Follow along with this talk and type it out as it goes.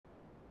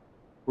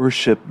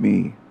Worship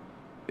Me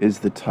is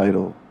the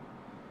title.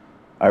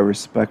 I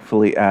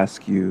respectfully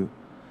ask you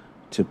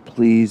to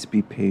please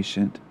be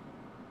patient,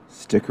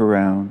 stick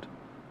around,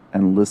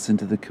 and listen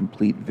to the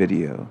complete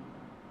video.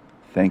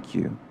 Thank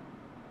you.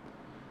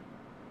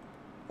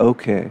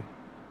 Okay,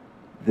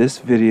 this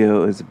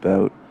video is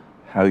about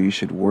how you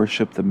should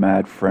worship the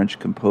mad French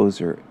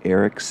composer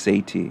Eric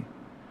Satie,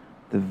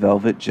 the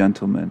Velvet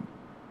Gentleman.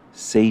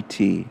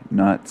 Satie,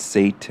 not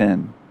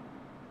Satan.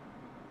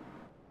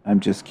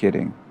 I'm just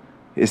kidding.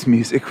 His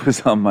music was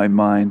on my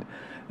mind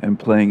and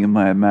playing in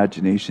my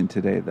imagination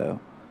today, though.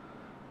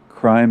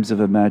 Crimes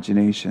of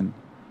Imagination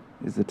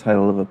is the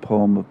title of a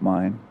poem of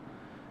mine.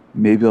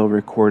 Maybe I'll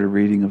record a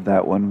reading of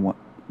that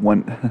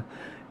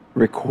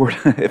record,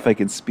 if I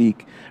can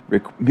speak,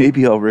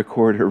 maybe I'll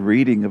record a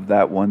reading of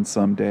that one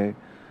someday.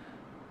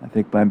 I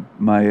think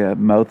my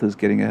mouth is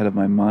getting ahead of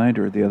my mind,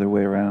 or the other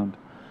way around.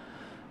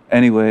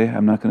 Anyway,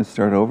 I'm not going to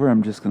start over.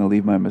 I'm just going to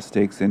leave my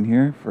mistakes in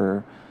here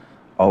for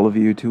all of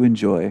you to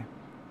enjoy.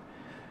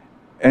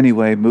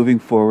 Anyway, moving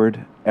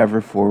forward, ever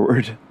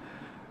forward,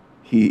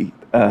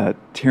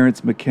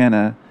 Terence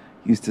McKenna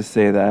used to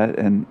say that,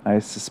 and I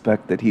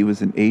suspect that he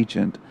was an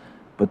agent,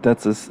 but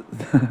that's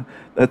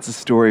a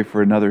story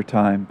for another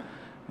time,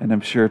 and I'm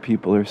sure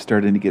people are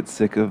starting to get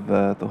sick of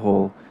the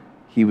whole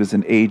he was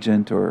an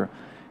agent, or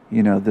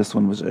this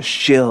one was a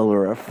shill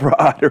or a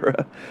fraud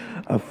or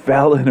a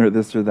felon or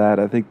this or that.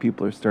 I think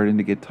people are starting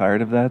to get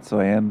tired of that, so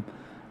I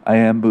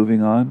am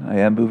moving on. I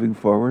am moving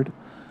forward.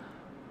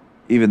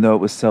 Even though it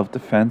was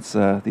self-defense,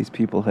 these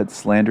people had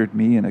slandered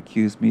me and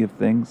accused me of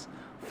things,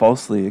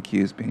 falsely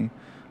accused me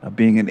of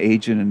being an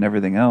agent and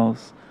everything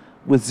else,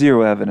 with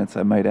zero evidence,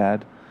 I might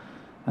add.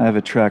 I have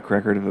a track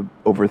record of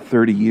over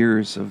 30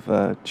 years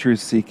of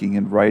truth-seeking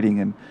and writing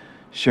and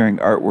sharing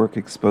artwork,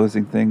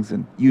 exposing things,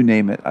 and you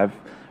name it. I've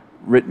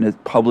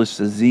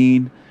published a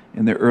zine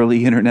in the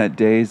early internet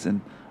days,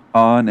 and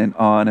on and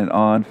on and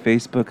on.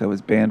 Facebook, I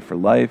was banned for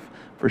life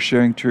for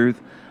sharing truth.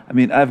 I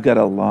mean, I've got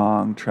a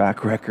long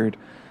track record,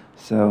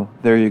 so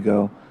there you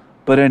go.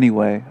 But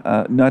anyway,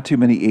 not too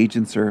many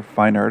agents are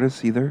fine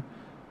artists either.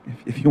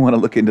 If you want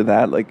to look into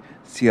that, like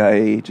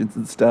CIA agents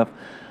and stuff,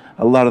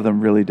 a lot of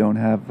them really don't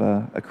have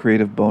a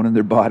creative bone in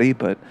their body,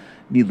 but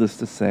needless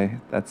to say,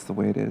 that's the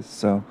way it is.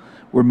 So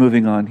we're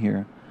moving on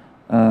here.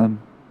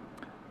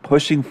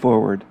 Pushing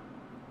forward.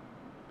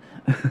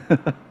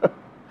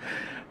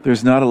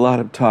 There's not a lot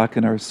of talk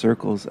in our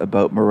circles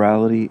about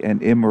morality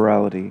and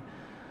immorality,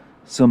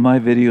 so my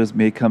videos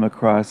may come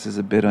across as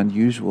a bit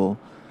unusual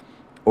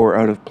or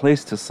out of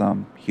place to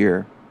some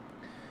here.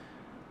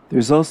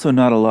 There's also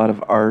not a lot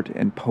of art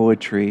and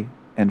poetry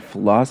and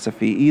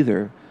philosophy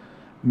either,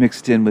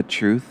 mixed in with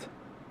truth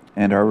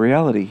and our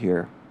reality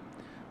here.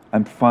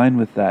 I'm fine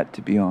with that,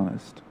 to be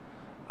honest.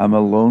 I'm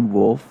a lone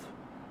wolf,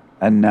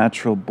 a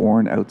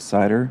natural-born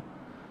outsider.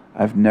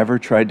 I've never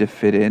tried to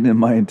fit in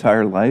my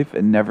entire life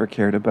and never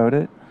cared about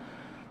it.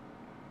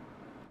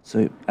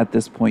 So at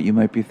this point you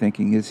might be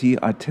thinking, is he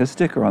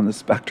autistic or on the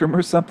spectrum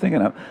or something?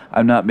 And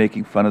I'm not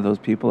making fun of those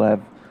people. I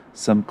have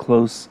some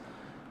close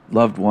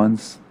loved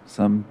ones,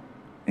 some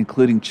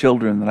including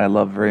children that I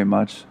love very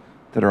much,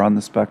 that are on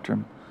the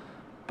spectrum.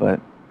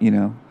 But,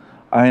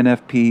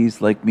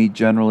 INFPs like me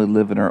generally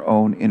live in our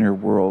own inner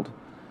world.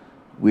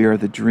 We are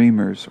the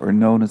dreamers, or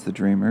known as the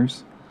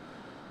dreamers.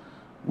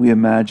 We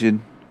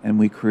imagine and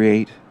we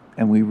create,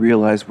 and we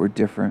realize we're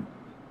different.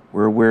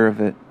 We're aware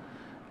of it,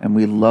 and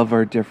we love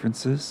our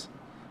differences,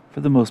 for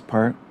the most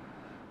part.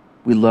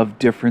 We love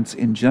difference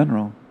in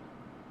general.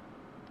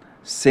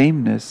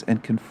 Sameness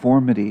and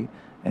conformity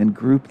and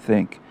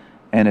groupthink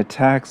and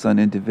attacks on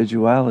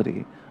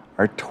individuality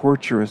are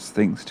torturous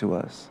things to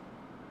us.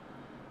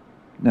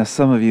 Now,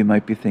 some of you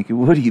might be thinking,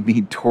 what do you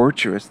mean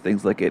torturous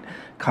things? Like it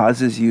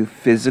causes you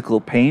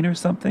physical pain or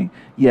something?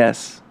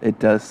 Yes, it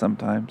does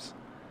sometimes.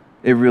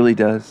 It really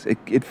does.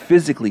 It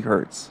physically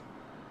hurts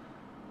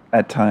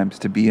at times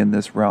to be in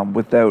this realm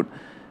without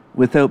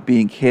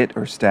being hit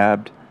or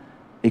stabbed.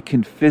 It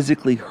can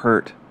physically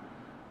hurt.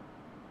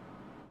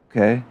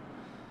 Okay?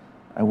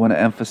 I want to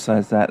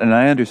emphasize that. And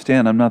I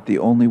understand I'm not the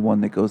only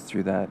one that goes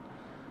through that.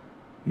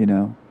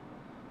 And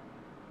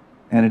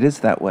it is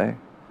that way.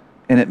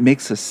 And it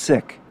makes us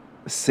sick.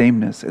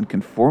 Sameness and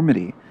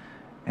conformity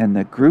and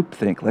the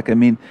groupthink. Like, I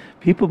mean,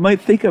 people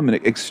might think I'm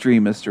an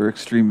extremist or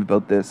extreme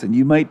about this, and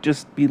you might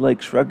just be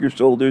like, shrug your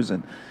shoulders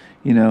and,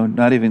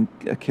 not even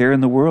a care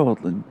in the world,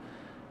 and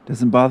it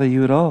doesn't bother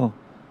you at all.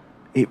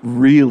 It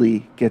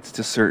really gets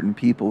to certain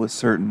people with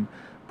certain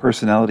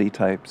personality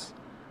types.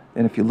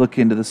 And if you look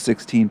into the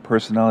 16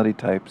 personality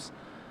types,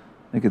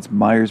 I think it's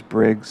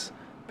Myers-Briggs,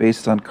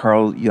 based on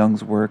Carl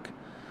Jung's work.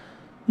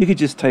 You could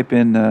just type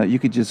in, you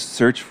could just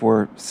search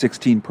for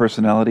 16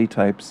 personality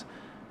types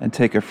and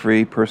take a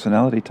free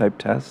personality type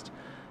test.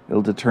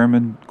 It'll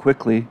determine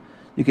quickly.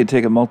 You can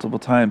take it multiple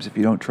times if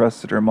you don't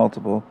trust it, or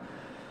multiple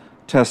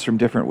tests from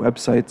different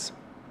websites.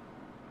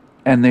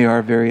 And they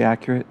are very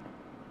accurate.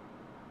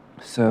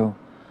 So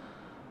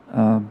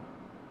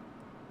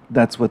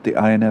that's what the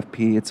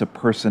INFP, it's a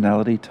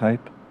personality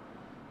type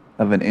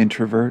of an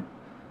introvert.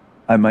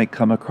 I might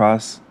come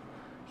across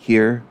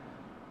here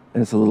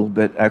as a little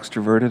bit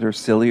extroverted or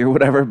silly or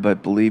whatever,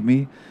 but believe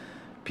me,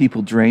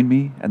 people drain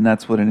me, and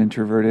that's what an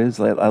introvert is.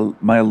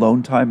 My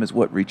alone time is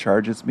what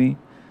recharges me,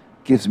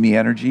 gives me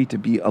energy to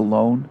be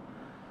alone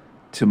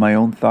to my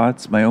own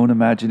thoughts, my own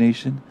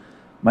imagination,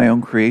 my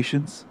own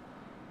creations.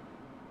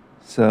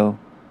 So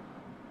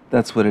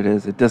that's what it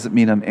is. It doesn't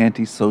mean I'm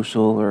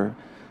antisocial or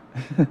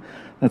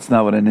that's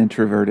not what an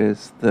introvert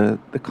is. The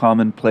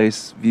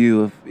commonplace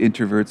view of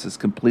introverts is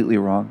completely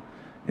wrong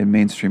in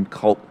mainstream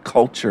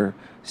culture.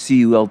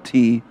 CULT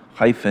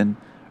hyphen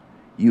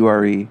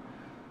URE.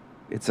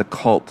 It's a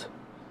cult.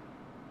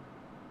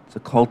 It's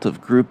a cult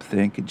of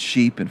groupthink and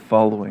sheep and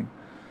following.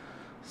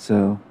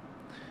 So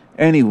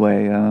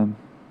anyway,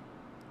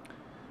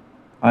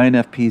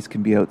 INFPs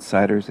can be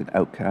outsiders and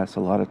outcasts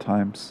a lot of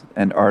times,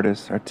 and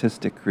artists,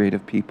 artistic,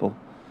 creative people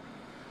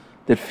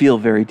that feel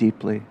very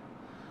deeply.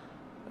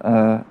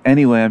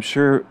 Anyway, I'm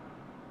sure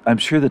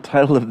the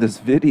title of this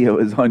video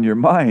is on your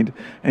mind,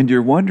 and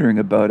you're wondering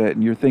about it,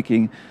 and you're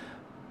thinking,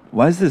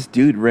 why is this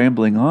dude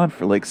rambling on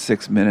for like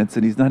 6 minutes,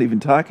 and he's not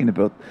even talking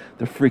about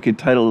the freaking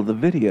title of the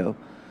video?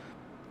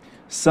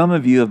 Some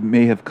of you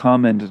may have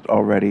commented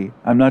already.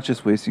 I'm not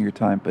just wasting your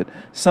time, but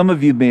some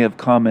of you may have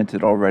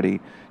commented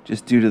already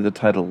just due to the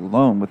title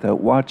alone without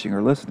watching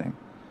or listening.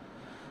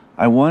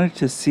 I wanted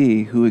to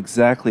see who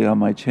exactly on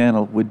my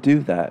channel would do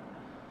that.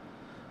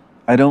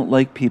 I don't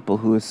like people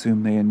who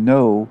assume they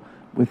know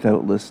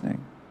without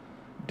listening.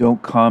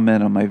 Don't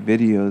comment on my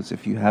videos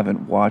if you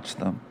haven't watched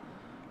them.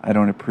 I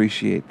don't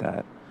appreciate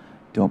that.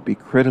 Don't be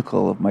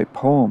critical of my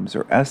poems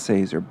or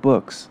essays or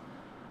books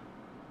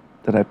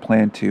that I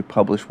plan to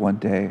publish one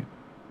day.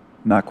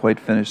 Not quite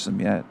finished them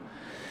yet.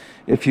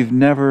 If you've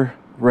never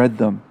read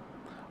them,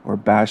 or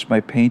bash my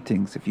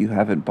paintings if you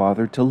haven't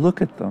bothered to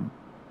look at them,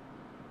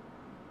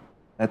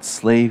 that's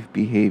slave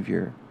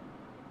behavior.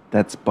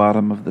 That's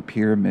bottom of the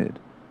pyramid.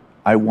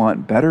 I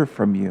want better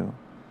from you.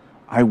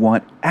 I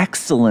want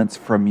excellence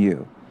from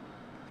you.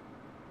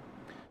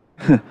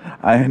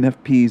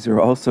 INFPs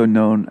are also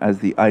known as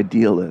the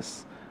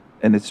idealists,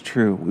 and it's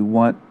true.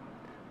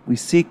 We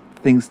seek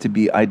things to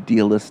be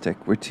idealistic.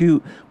 We're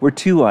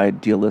too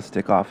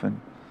idealistic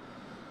often,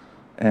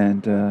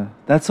 and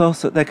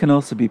that can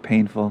also be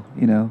painful,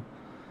 you know,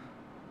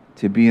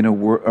 to be in a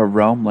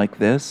realm like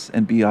this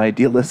and be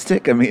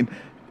idealistic. I mean,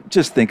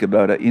 just think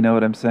about it. You know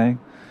what I'm saying?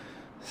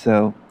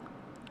 So,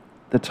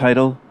 the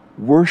title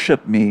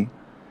 "Worship Me"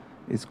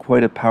 is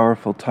quite a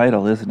powerful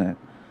title, isn't it?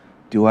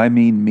 Do I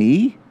mean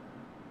me?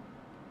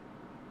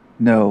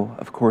 No,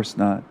 of course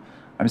not.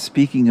 I'm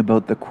speaking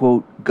about the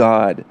quote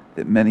God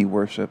that many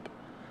worship.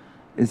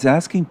 Is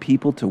asking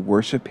people to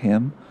worship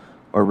Him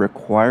or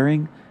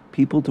requiring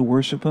people to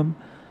worship Him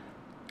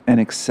and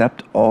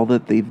accept all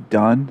that they've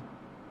done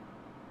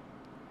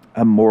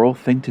a moral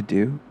thing to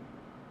do?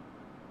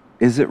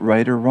 Is it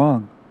right or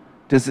wrong?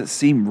 Does it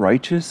seem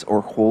righteous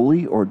or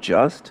holy or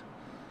just?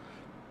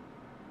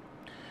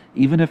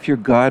 Even if your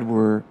God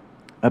were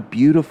a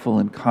beautiful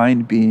and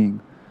kind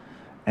being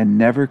and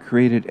never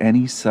created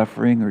any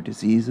suffering or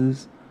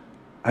diseases,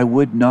 I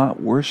would not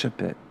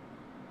worship it.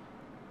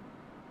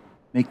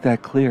 Make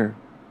that clear.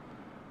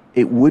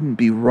 It wouldn't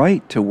be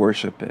right to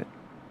worship it.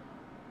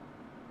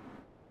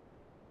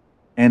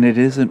 And it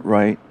isn't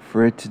right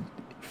for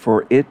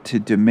it to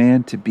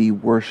demand to be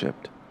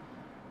worshipped.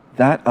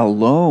 That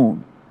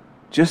alone,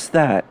 just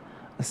that,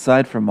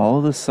 aside from all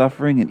of the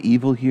suffering and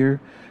evil here,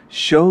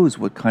 shows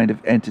what kind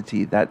of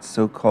entity that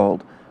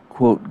so-called,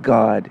 quote,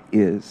 God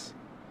is.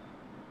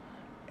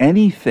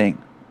 Anything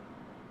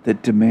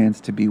that demands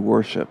to be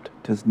worshipped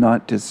does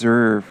not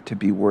deserve to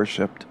be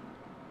worshipped.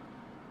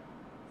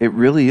 It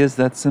really is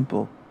that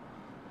simple.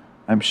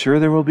 I'm sure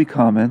there will be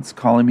comments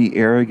calling me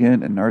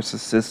arrogant and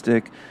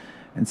narcissistic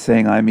and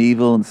saying I'm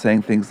evil and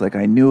saying things like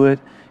I knew it.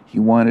 He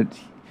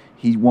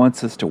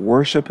wants us to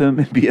worship him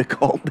and be a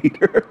cult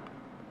leader.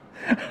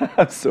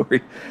 I'm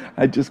sorry.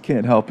 I just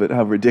can't help it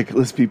how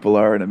ridiculous people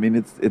are. And I mean,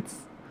 it's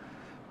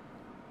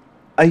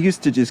I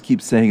used to just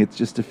keep saying it's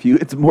just a few.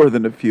 It's more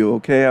than a few,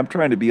 okay? I'm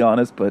trying to be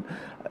honest, but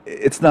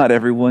it's not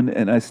everyone,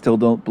 and I still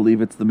don't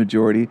believe it's the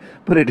majority,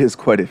 but it is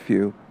quite a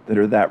few that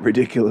are that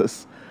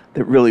ridiculous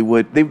that really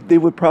would. They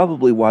would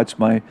probably watch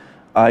my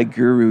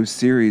iGuru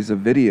series of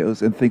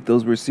videos and think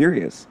those were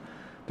serious.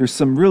 There's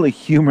some really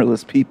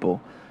humorless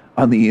people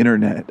on the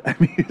internet. I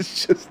mean,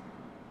 it's just...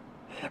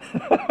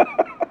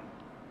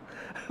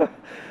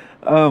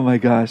 Oh my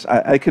gosh,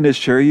 I can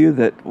assure you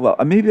that, well,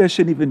 maybe I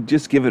shouldn't even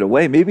just give it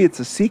away. Maybe it's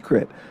a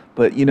secret.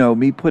 But, you know,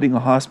 me putting a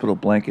hospital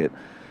blanket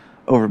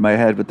over my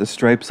head with the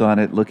stripes on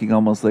it, looking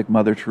almost like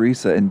Mother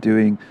Teresa and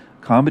doing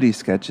comedy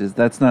sketches,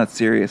 that's not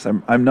serious.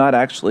 I'm not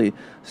actually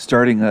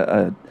starting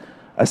a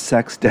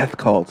sex death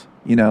cult,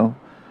 you know.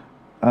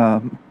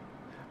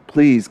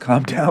 Please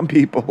calm down,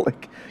 people.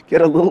 Like,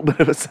 get a little bit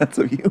of a sense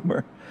of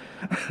humor.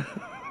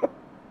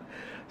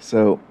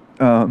 So,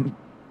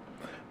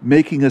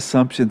 making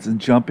assumptions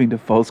and jumping to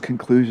false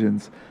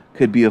conclusions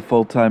could be a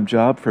full-time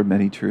job for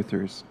many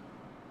truthers.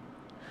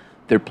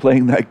 They're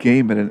playing that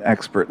game at an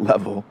expert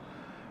level.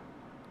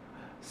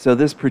 So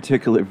this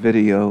particular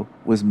video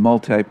was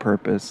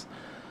multi-purpose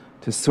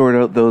to sort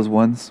out those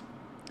ones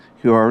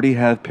who already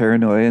have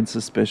paranoia and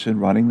suspicion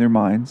running their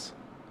minds,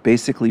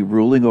 basically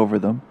ruling over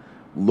them,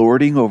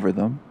 lording over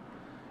them,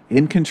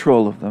 in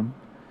control of them.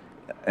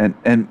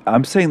 And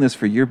I'm saying this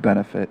for your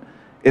benefit.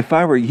 If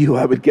I were you,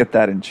 I would get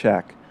that in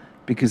check,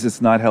 because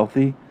it's not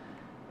healthy,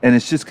 and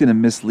it's just going to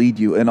mislead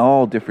you in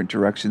all different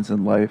directions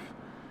in life.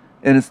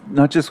 And it's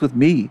not just with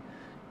me.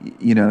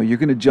 You know, you're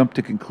going to jump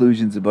to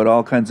conclusions about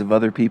all kinds of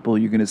other people.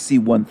 You're going to see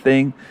one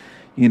thing,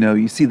 you know,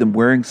 you see them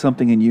wearing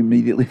something and you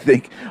immediately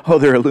think, oh,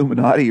 they're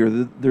Illuminati, or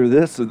they're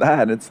this or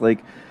that. And it's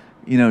like,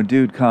 you know,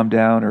 dude, calm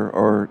down,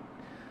 or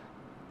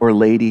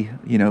lady,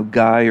 you know,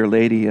 guy or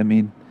lady. I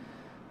mean,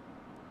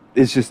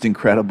 it's just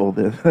incredible,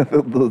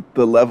 the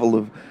level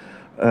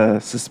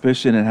of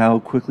suspicion and how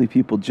quickly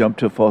people jump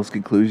to false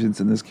conclusions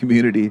in this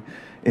community.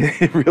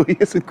 It really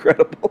is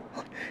incredible.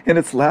 And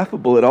it's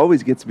laughable. It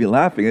always gets me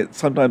laughing. It's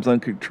sometimes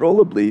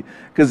uncontrollably,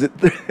 because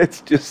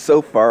it's just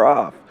so far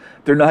off.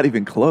 They're not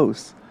even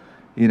close,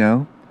 you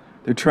know?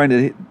 They're trying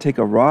to take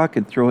a rock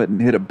and throw it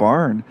and hit a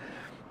barn.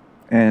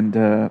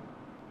 And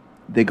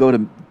they go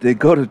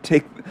to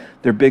take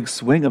their big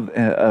swing of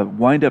a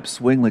wind-up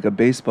swing, like a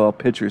baseball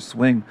pitcher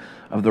swing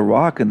of the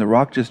rock, and the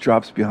rock just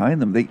drops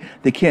behind them.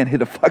 They can't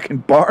hit a fucking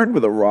barn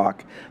with a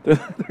rock. They're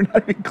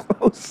not even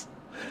close.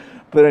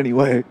 But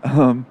anyway,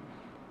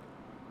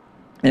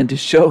 and to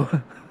show,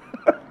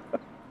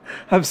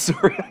 I'm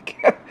sorry, I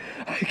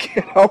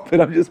can't help it.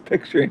 I'm just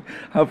picturing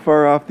how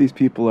far off these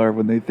people are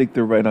when they think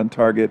they're right on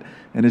target,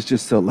 and it's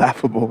just so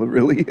laughable. It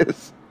really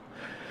is.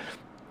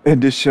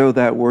 And to show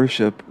that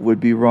worship would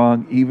be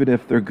wrong, even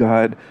if their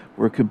God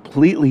were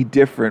completely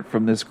different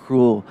from this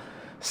cruel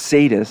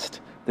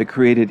sadist that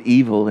created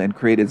evil and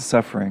created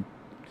suffering.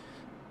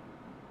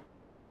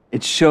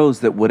 It shows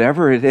that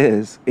whatever it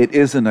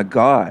isn't a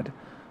God,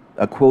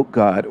 a quote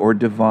God, or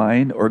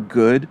divine, or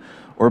good,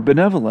 or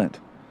benevolent.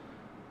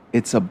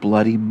 It's a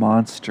bloody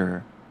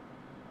monster.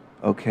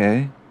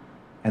 Okay?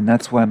 And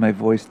that's why my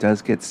voice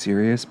does get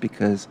serious,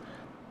 because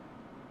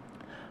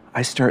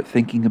I start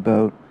thinking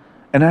about,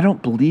 and I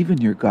don't believe in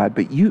your God,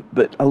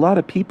 but a lot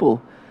of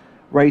people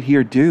right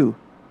here do.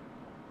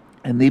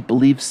 And they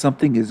believe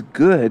something is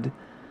good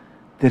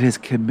that has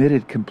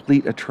committed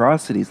complete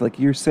atrocities. Like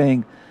you're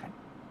saying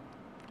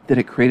that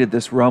it created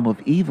this realm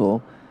of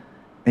evil,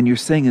 and you're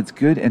saying it's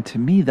good, and to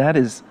me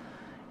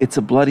it's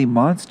a bloody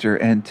monster,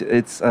 and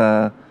it's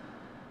not,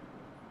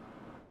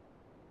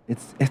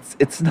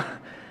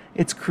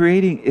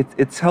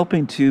 it's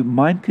helping to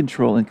mind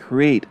control and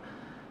create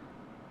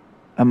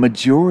a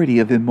majority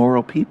of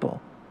immoral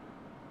people.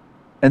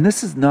 And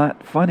this is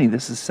not funny,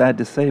 this is sad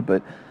to say,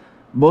 but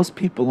most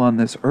people on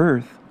this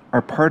earth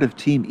are part of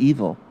Team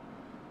Evil.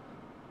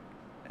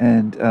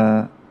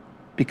 And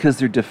because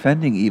they're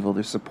defending evil,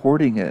 they're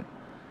supporting it,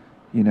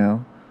 you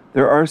know.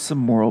 There are some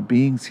moral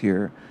beings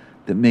here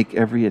that make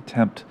every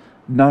attempt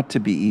not to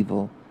be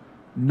evil,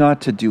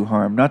 not to do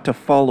harm, not to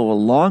follow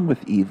along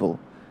with evil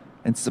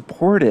and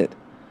support it,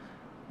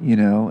 you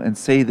know, and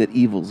say that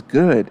evil's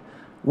good.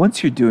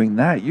 Once you're doing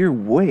that, you're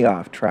way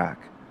off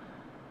track,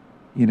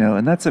 you know,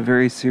 and that's a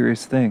very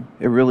serious thing.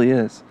 It really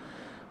is.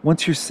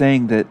 Once you're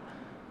saying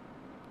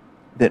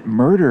that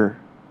murder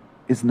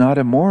is not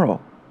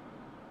immoral,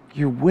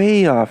 you're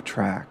way off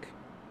track.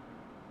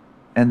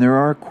 And there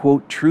are,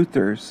 quote,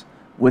 truthers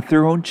with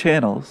their own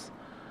channels,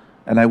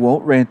 and I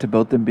won't rant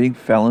about them being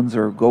felons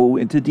or go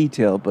into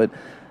detail, but,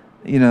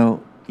 you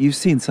know, you've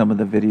seen some of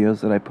the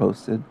videos that I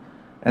posted,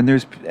 and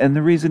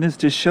the reason is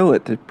to show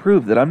it, to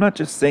prove that I'm not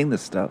just saying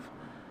this stuff.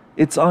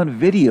 It's on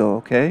video,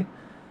 okay?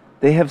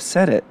 They have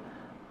said it,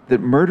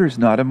 that murder's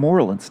not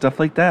immoral and stuff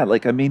like that.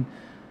 Like, I mean,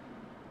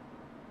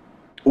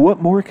 what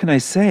more can I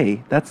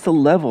say? That's the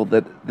level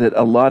that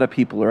a lot of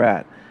people are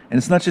at. And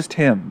it's not just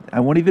him.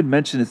 I won't even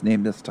mention his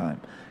name this time,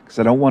 because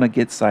I don't want to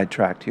get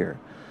sidetracked here.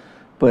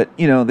 But,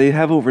 you know, they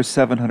have over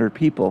 700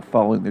 people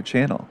following their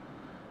channel.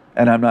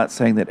 And I'm not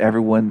saying that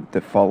everyone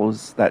that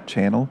follows that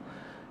channel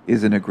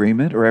is in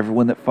agreement, or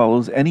everyone that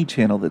follows any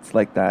channel that's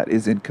like that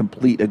is in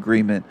complete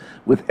agreement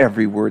with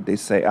every word they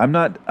say. I'm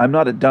not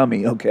a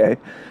dummy, okay?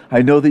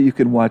 I know that you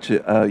can watch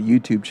a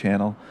YouTube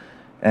channel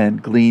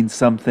and glean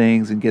some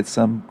things and get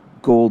some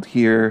gold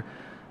here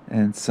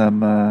and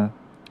some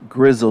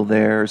grizzle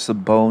there, some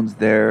bones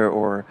there,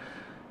 or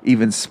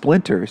even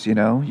splinters, you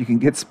know? You can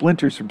get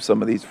splinters from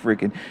some of these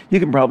freaking...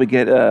 You can probably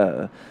get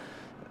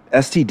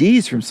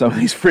STDs from some of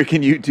these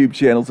freaking YouTube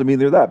channels. I mean,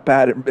 they're that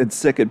bad and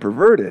sick and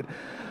perverted.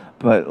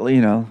 But, you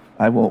know,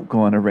 I won't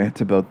go on a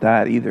rant about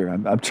that either.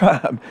 I'm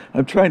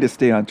trying to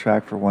stay on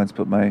track for once,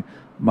 but my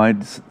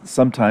mind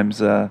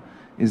sometimes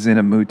is in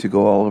a mood to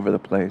go all over the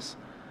place.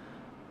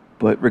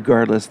 But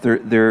regardless,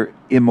 they're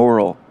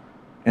immoral,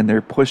 and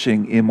they're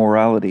pushing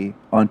immorality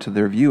onto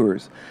their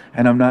viewers.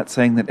 And I'm not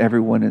saying that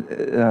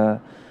everyone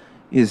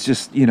is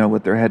just, you know,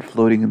 with their head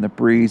floating in the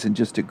breeze and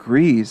just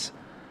agrees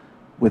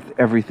with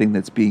everything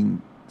that's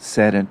being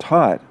said and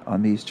taught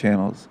on these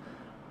channels.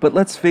 But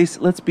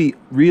let's be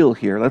real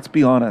here. Let's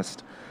be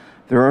honest.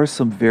 There are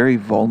some very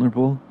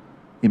vulnerable,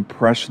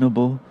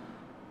 impressionable,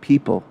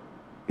 people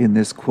in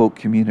this quote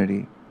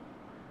community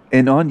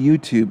and on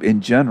YouTube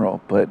in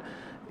general, but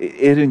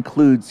it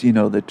includes, you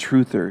know, the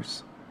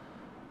truthers.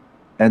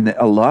 And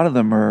a lot of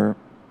them are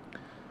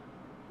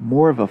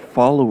more of a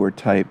follower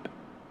type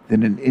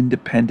than an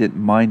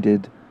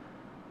independent-minded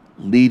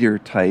leader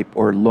type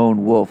or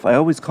lone wolf. I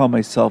always call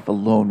myself a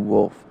lone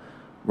wolf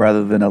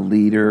rather than a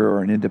leader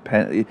or an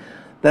independent.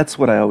 That's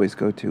what I always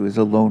go to, is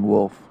a lone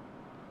wolf.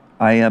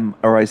 I am,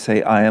 or I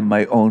say, I am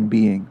my own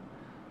being,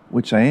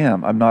 which I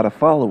am. I'm not a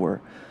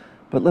follower.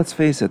 But let's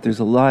face it, there's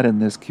a lot in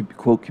this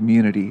quote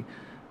community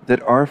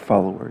that are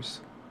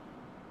followers,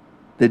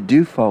 that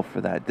do fall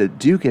for that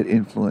do get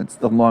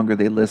influenced the longer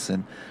they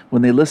listen.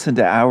 When they listen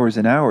to hours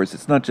and hours,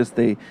 it's not just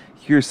they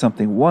hear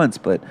something once,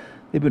 but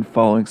they've been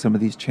following some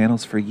of these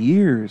channels for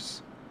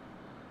years.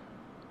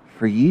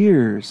 For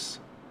years.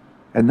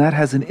 And that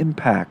has an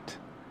impact,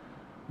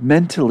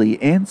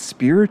 mentally and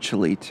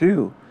spiritually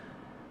too.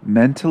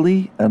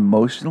 Mentally,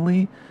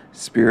 emotionally,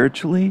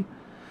 spiritually,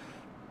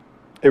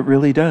 it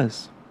really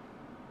does.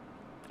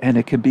 And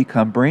it can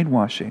become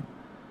brainwashing.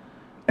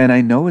 And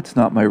I know it's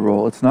not my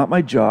role, it's not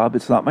my job,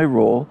 it's not my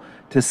role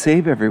to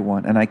save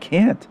everyone. And I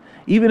can't,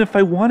 even if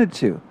I wanted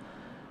to.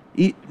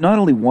 Not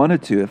only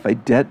wanted to, if I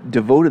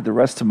devoted the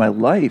rest of my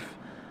life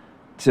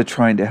to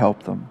trying to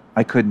help them,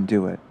 I couldn't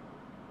do it.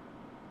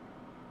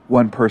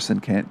 One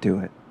person can't do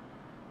it.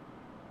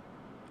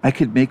 I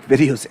could make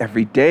videos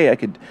every day.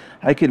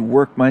 I could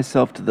work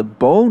myself to the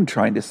bone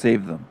trying to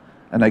save them,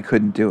 and I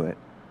couldn't do it.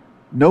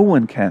 No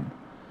one can.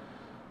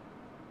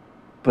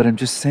 But I'm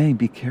just saying,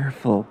 be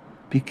careful.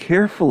 Be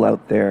careful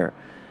out there.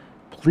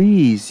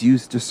 Please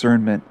use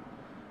discernment.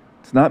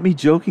 It's not me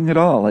joking at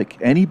all. Like,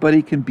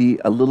 anybody can be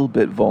a little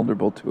bit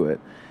vulnerable to it.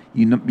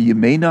 You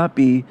may not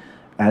be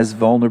as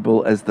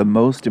vulnerable as the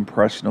most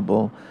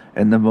impressionable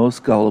and the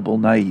most gullible,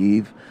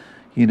 naive,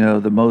 you know,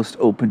 the most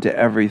open to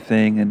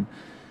everything and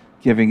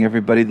giving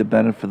everybody the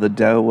benefit of the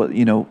doubt,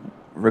 you know,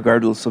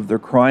 regardless of their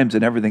crimes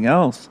and everything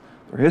else,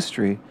 their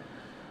history.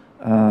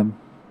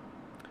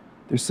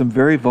 There's some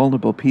very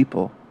vulnerable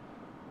people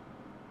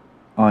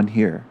on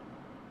here.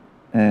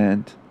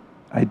 And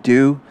I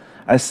do,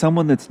 as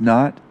someone that's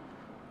not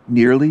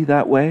nearly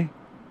that way,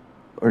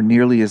 or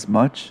nearly as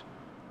much,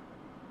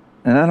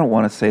 and I don't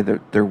want to say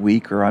that they're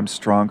weak or I'm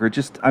stronger,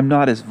 just I'm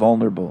not as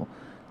vulnerable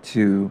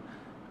to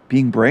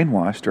being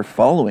brainwashed or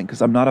following,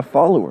 because I'm not a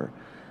follower.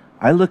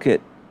 I look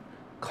at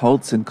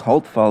cults and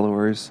cult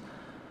followers,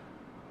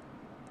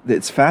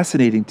 it's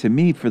fascinating to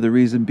me for the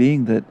reason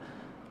being that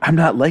I'm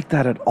not like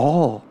that at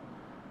all.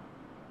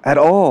 At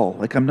all.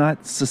 Like, I'm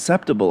not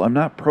susceptible. I'm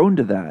not prone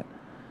to that.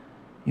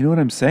 You know what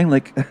I'm saying?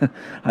 Like,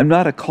 I'm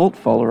not a cult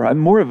follower. I'm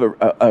more of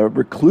a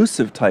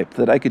reclusive type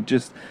that I could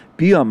just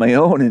be on my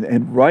own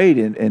and write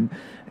and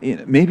you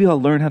know, maybe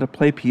I'll learn how to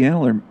play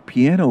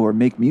piano or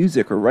make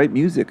music or write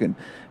music and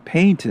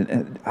paint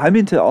and I'm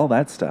into all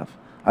that stuff.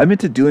 I'm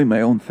into doing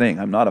my own thing.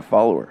 I'm not a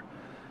follower.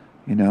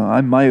 You know,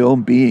 I'm my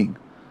own being.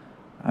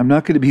 I'm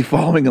not going to be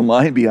following a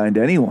line behind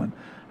anyone.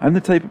 I'm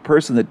the type of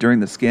person that during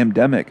the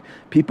scamdemic,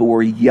 people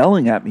were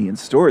yelling at me in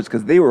stores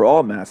because they were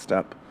all masked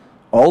up.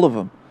 All of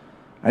them.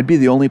 I'd be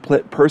the only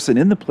person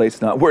in the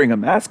place not wearing a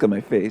mask on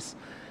my face.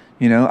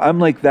 You know, I'm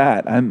like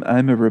that. I'm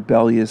a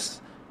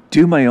rebellious,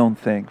 do my own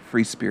thing,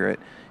 free spirit.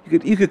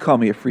 You could call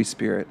me a free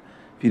spirit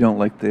if you don't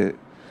like the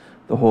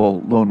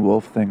whole lone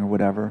wolf thing or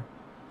whatever.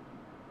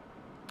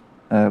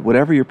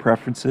 Whatever your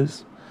preference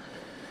is.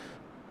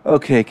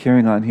 Okay,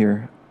 carrying on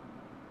here.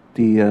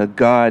 The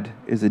god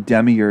is a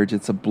demiurge.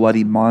 It's a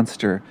bloody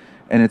monster.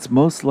 And it's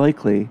most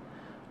likely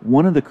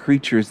one of the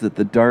creatures that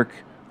the dark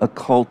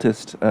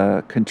occultist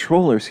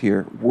controllers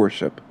here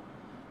worship.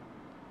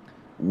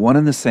 One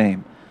and the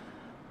same.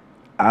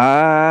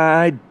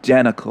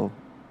 Identical,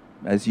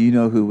 as you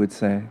know who would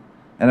say.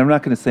 And I'm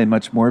not going to say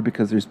much more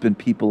because there's been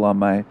people on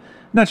my,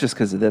 not just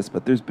because of this,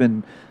 but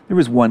there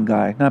was one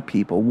guy, not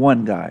people,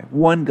 one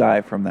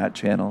guy from that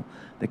channel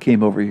that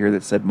came over here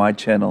that said my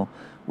channel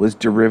was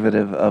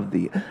derivative of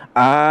the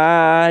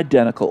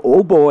identical,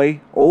 oh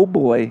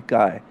boy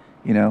guy,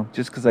 you know,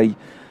 just because I,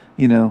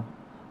 you know,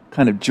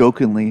 kind of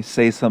jokingly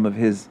say some of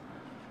his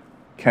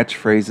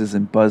catchphrases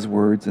and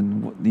buzzwords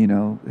and, you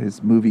know,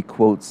 his movie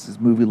quotes, his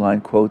movie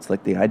line quotes,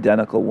 like the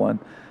identical one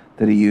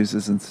that he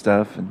uses and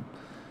stuff. And,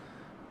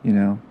 you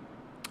know,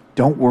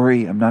 don't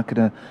worry, I'm not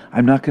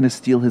gonna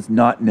steal his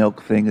not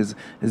milk thing, as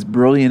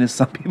brilliant as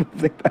some people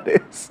think that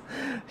is.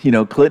 You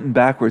know, Clinton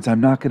backwards,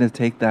 I'm not gonna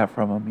take that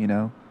from him, you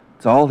know.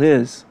 It's all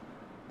his.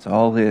 It's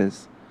all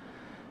his.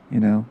 You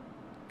know.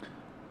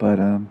 But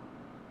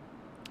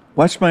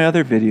watch my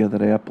other video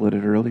that I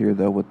uploaded earlier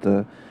though with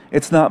the,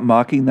 it's not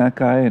mocking that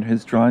guy and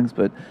his drawings,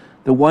 but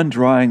the one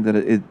drawing that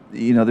it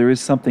you know, there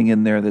is something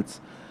in there that's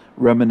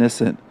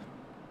reminiscent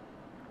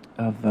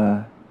of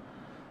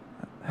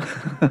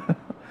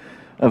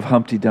of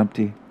Humpty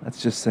Dumpty,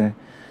 let's just say.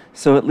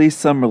 So at least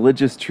some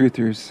religious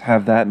truthers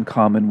have that in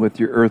common with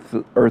your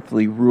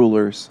earthly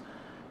rulers.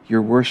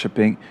 You're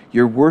worshiping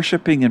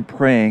and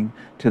praying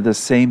to the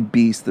same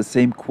beast, the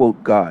same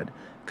quote God.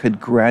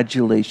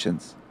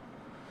 Congratulations.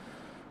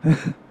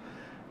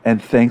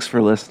 And thanks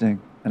for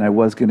listening. And I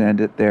was going to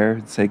end it there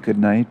and say good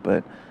night,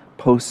 but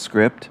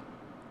postscript.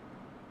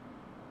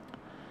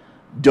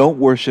 Don't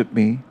worship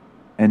me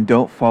and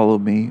don't follow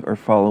me or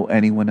follow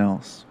anyone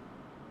else.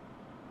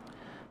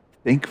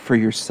 Think for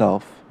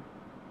yourself.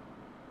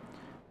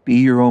 Be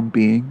your own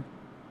being.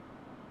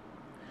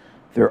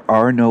 There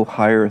are no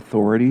higher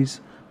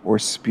authorities or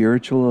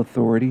spiritual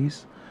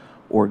authorities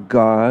or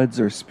gods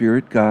or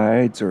spirit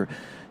guides or,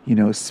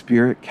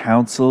 spirit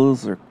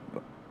councils or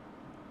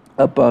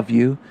above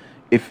you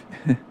if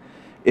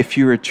if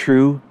you're a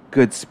true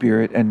good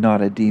spirit and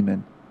not a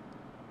demon.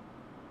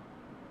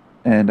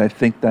 And I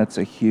think that's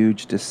a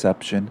huge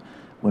deception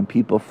when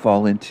people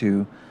fall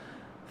into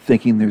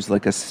thinking there's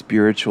like a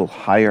spiritual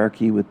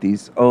hierarchy with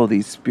these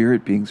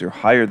spirit beings are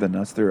higher than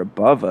us, they're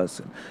above us,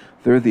 and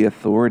they're the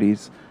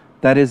authorities.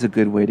 That is a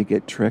good way to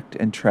get tricked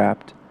and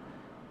trapped,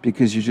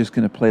 because you're just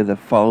going to play the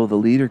follow the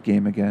leader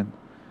game again.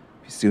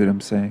 If you see what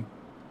I'm saying.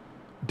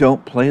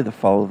 Don't play the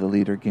follow the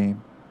leader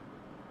game.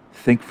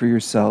 Think for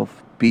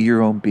yourself. Be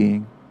your own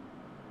being.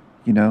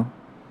 Did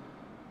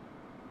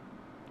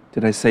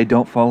I say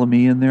don't follow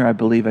me in there? I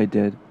believe I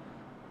did.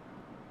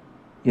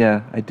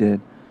 Yeah, I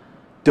did.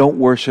 Don't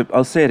worship.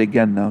 I'll say it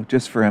again though,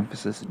 just for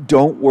emphasis.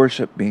 Don't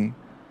worship me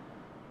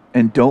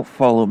and don't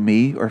follow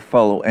me or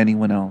follow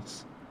anyone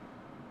else.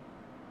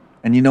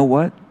 And you know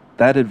what?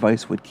 That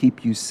advice would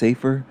keep you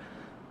safer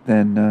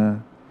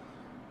than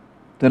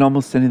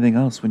almost anything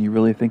else when you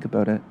really think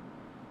about it.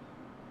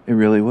 It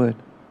really would.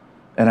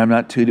 And I'm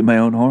not tooting my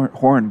own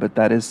horn, but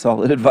that is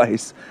solid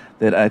advice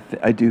that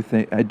I do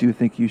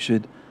think you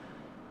should,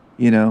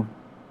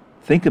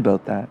 think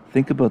about that.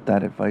 Think about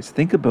that advice.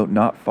 Think about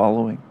not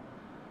following.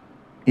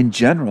 In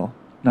general,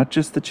 not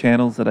just the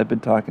channels that I've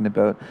been talking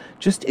about,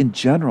 just in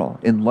general,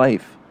 in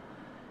life,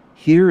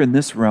 here in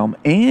this realm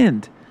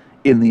and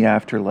in the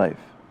afterlife,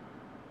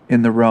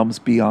 in the realms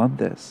beyond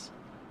this,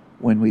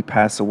 when we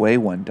pass away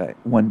one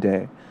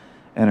day,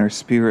 and our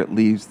spirit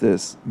leaves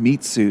this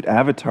meat suit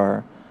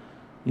avatar,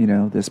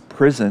 this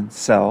prison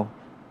cell,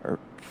 or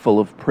full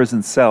of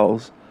prison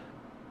cells,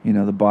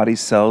 the body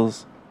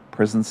cells,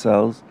 prison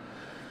cells.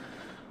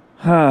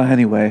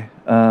 Anyway,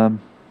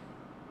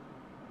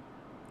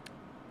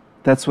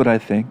 that's what I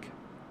think.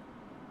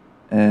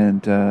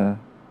 And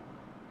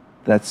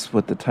that's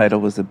what the title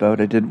was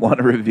about. I didn't want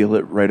to reveal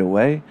it right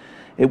away.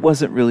 It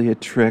wasn't really a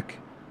trick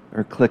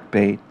or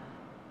clickbait.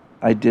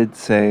 I did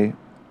say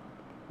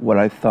what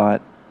I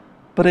thought,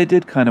 but I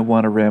did kind of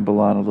want to ramble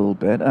on a little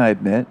bit, I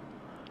admit.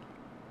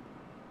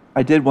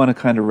 I did want to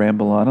kind of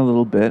ramble on a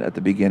little bit at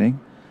the beginning,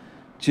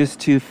 just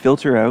to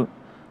filter out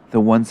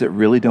the ones that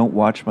really don't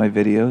watch my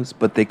videos,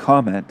 but they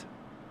comment.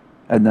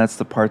 And that's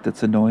the part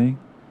that's annoying.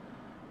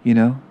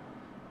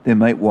 They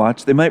might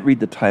watch, they might read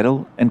the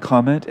title and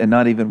comment and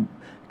not even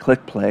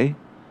click play.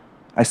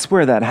 I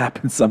swear that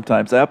happens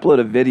sometimes. I upload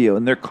a video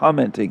and they're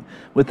commenting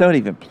without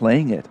even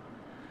playing it.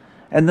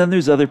 And then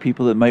there's other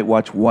people that might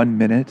watch 1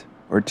 minute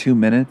or 2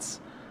 minutes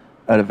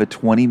out of a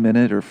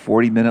 20-minute or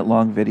 40-minute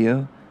long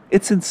video.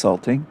 It's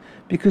insulting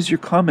because you're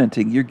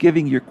commenting, you're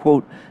giving your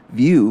quote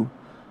view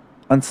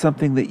on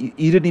something that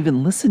you didn't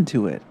even listen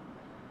to it.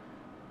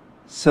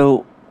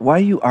 So why are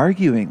you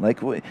arguing?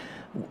 Like,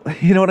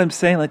 you know what I'm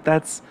saying? Like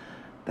that's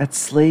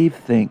slave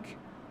think.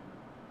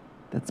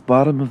 That's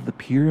bottom of the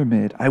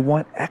pyramid. I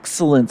want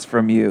excellence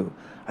from you.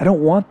 I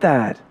don't want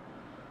that.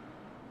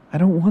 I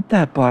don't want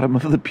that bottom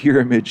of the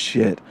pyramid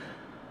shit.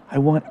 I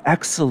want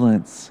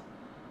excellence.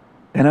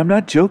 And I'm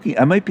not joking.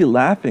 I might be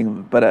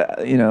laughing, but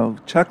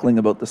chuckling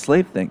about the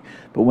slave thing.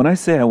 But when I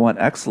say I want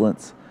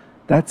excellence,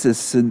 that's as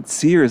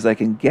sincere as I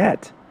can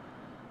get.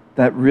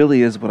 That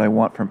really is what I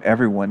want from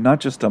everyone, not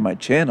just on my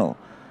channel.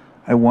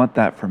 I want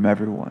that from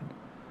everyone.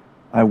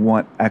 I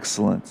want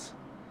excellence.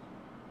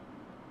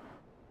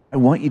 I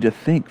want you to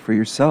think for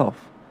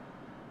yourself.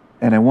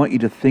 And I want you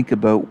to think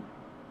about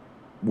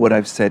what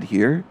I've said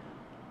here,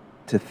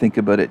 to think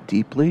about it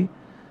deeply,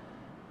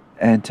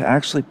 and to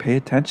actually pay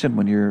attention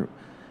when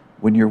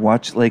you're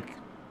watching. Like,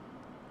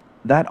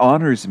 that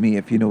honors me,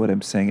 if you know what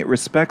I'm saying. It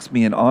respects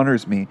me and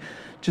honors me.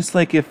 Just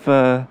like if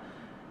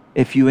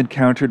you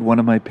encountered one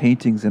of my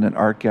paintings in an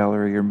art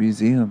gallery or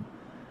museum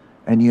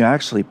and you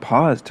actually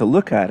paused to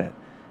look at it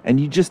and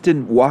you just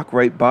didn't walk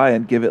right by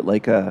and give it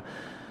like a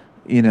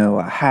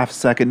half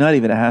second, not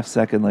even a half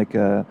second, like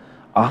a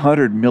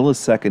 100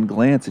 millisecond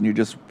glance, and you're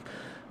just,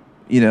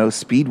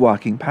 speed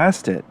walking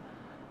past it.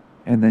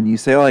 And then you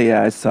say, oh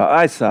yeah,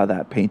 I saw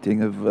that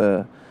painting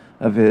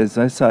of his.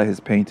 I saw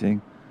his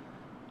painting.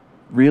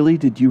 Really?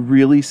 Did you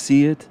really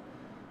see it?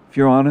 If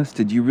you're honest,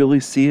 did you really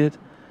see it?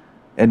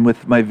 And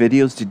with my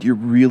videos, did you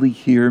really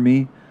hear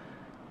me?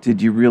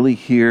 Did you really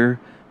hear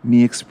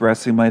me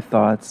expressing my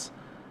thoughts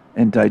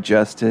and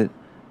digest it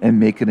and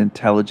make an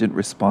intelligent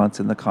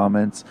response in the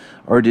comments?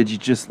 Or did you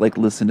just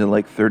listen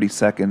to 30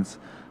 seconds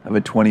of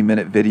a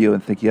 20-minute video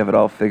and think you have it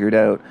all figured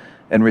out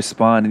and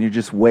respond, and you're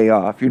just way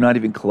off? You're not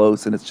even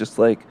close, and it's just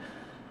like,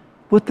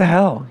 what the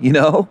hell,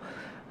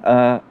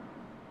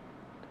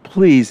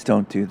 Please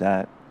don't do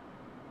that.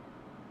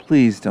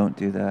 Please don't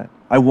do that.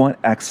 I want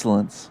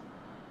excellence.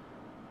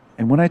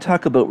 And when I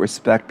talk about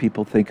respect,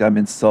 people think I'm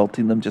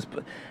insulting them.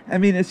 I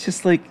mean, it's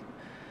just like,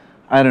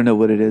 I don't know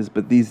what it is,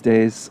 but these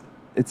days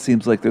it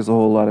seems like there's a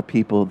whole lot of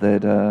people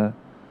that are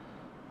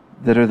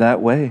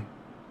that way,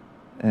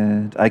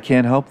 and I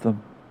can't help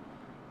them.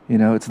 You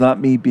know, it's not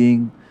me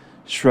being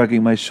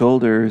shrugging my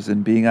shoulders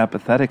and being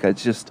apathetic. I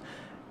just,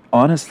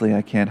 honestly,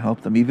 I can't help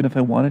them. Even if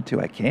I wanted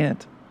to, I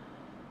can't.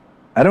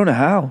 I don't know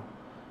how.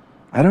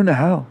 I don't know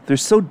how. They're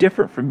so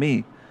different from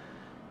me.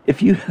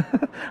 If you,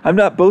 I'm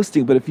not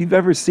boasting, but if you've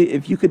ever seen,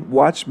 if you could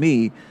watch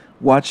me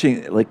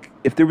watching, like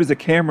if there was a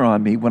camera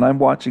on me when I'm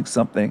watching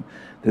something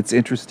that's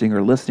interesting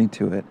or listening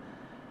to it,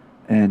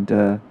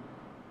 and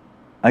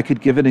I could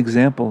give an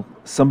example.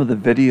 Some of the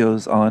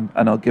videos on,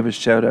 and I'll give a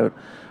shout out,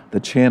 the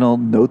channel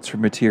Notes for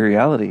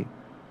Materiality.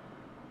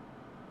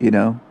 You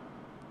know,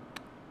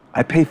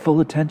 I pay full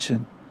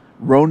attention.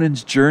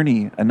 Ronan's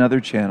Journey, another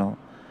channel.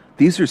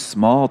 These are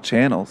small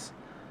channels.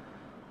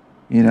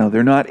 You know,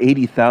 they're not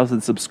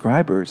 80,000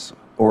 subscribers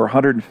or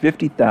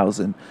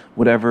 150,000,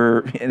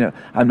 whatever. You know,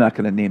 I'm not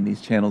going to name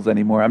these channels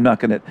anymore. I'm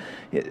not even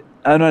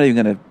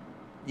going to,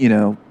 you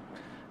know,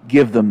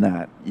 give them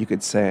that, you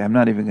could say. I'm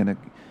not even going to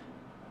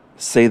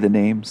say the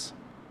names.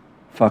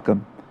 Fuck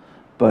them.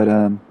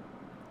 But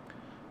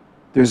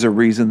there's a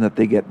reason that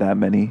they get that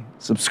many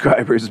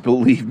subscribers,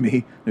 believe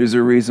me. There's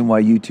a reason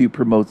why YouTube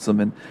promotes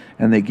them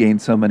and they gain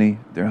so many.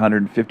 They're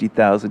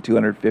 150,000,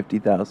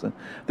 250,000.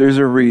 There's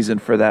a reason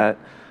for that.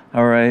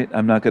 All right,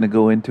 I'm not going to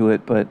go into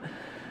it, but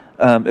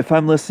if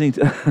I'm listening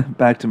to,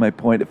 back to my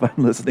point, if I'm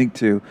listening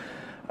to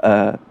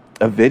a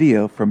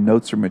video from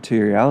Notes for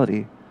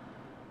Materiality,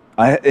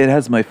 it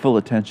has my full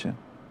attention.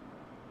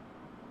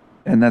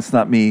 And that's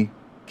not me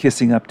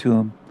kissing up to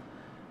him.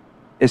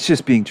 It's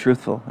just being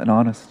truthful and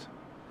honest.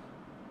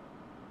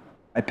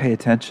 I pay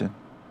attention.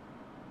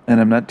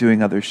 And I'm not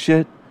doing other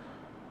shit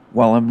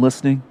while I'm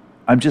listening.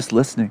 I'm just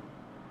listening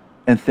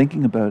and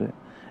thinking about it.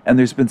 And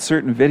there's been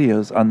certain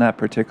videos on that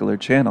particular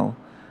channel,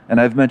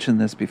 and I've mentioned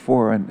this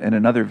before in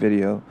another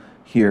video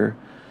here,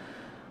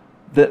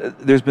 that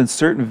there's been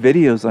certain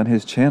videos on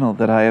his channel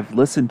that I have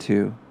listened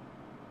to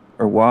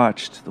or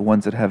watched, the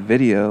ones that have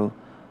video,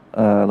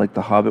 like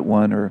the Hobbit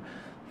one, or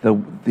the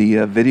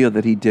video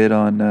that he did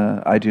on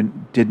I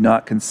did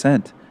not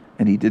consent,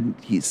 and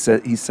he's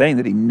saying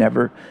that he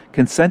never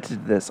consented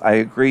to this. I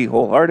agree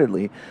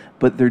wholeheartedly,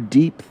 but they're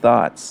deep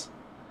thoughts.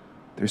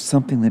 There's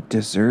something that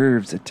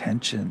deserves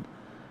attention.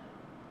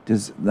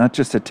 Not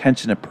just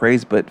attention to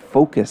praise, but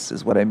focus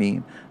is what I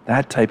mean.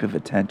 That type of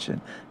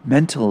attention.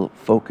 Mental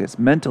focus,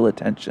 mental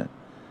attention.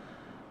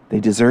 They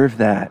deserve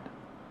that,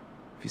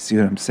 if you see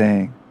what I'm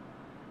saying.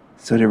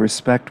 So to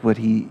respect what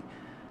he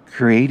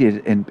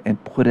created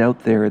and put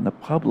out there in the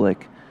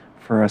public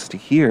for us to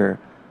hear,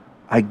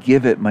 I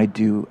give it my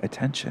due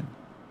attention.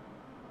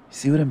 You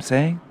see what I'm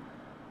saying?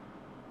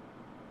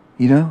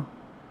 You know?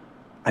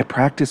 I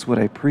practice what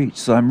I preach.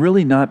 So I'm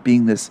really not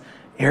being this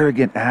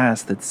arrogant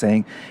ass that's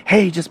saying,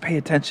 hey, just pay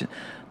attention.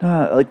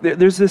 No, like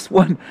there's this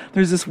one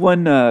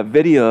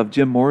video of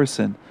Jim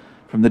Morrison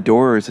from the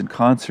Doors in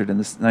concert in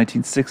the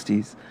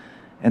 1960s,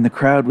 and the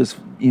crowd was,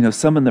 you know,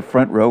 some in the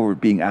front row were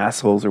being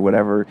assholes or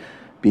whatever,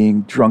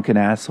 being drunken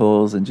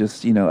assholes and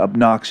just, you know,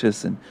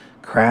 obnoxious and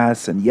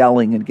crass and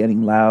yelling and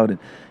getting loud and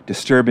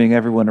disturbing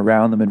everyone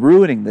around them and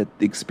ruining the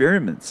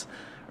experiments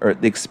or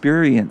the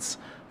experience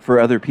for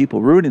other people,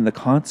 ruining the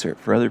concert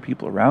for other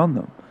people around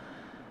them.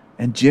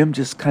 And Jim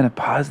just kind of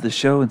paused the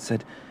show and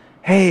said,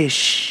 hey,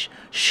 shh,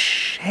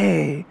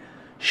 hey,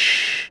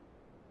 shh.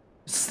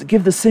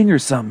 Give the singer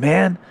some,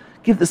 man.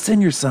 Give the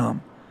singer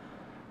some.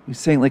 He's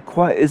saying, like,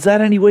 quiet. Is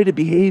that any way to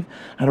behave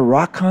at a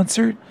rock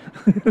concert?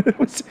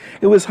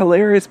 It was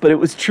hilarious, but it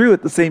was true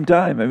at the same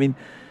time. I mean,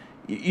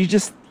 you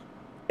just,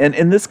 and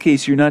in this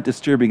case, you're not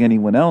disturbing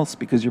anyone else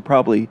because you're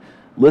probably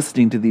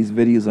listening to these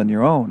videos on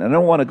your own. And I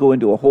don't want to go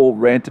into a whole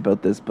rant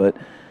about this, but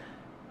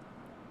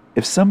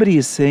if somebody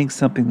is saying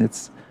something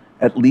that's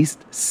at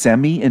least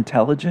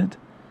semi-intelligent,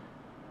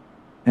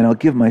 and I'll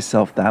give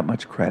myself that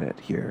much credit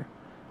here.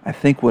 I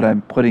think what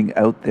I'm putting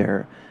out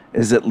there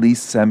is at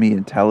least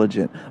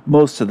semi-intelligent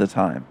most of the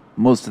time,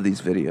 most of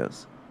these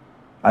videos,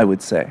 I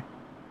would say.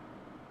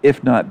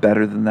 If not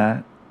better than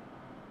that.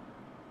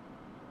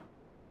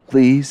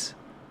 Please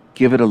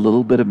give it a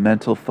little bit of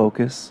mental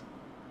focus.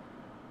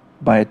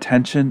 By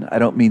attention, I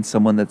don't mean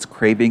someone that's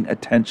craving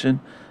attention.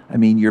 I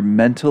mean your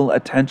mental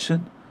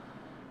attention.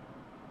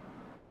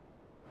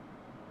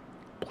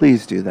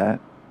 Please do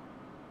that.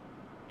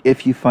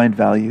 If you find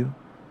value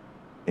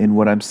in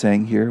what I'm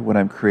saying here, what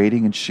I'm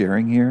creating and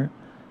sharing here,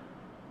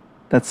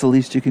 that's the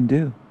least you can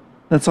do.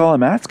 That's all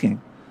I'm asking.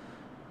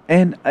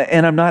 And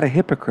I'm not a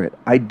hypocrite.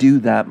 I do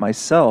that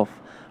myself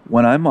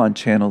when I'm on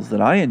channels that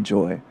I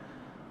enjoy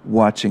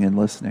watching and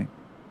listening.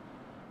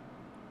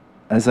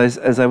 As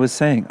I was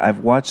saying, I've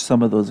watched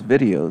some of those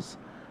videos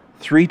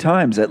 3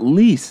 times at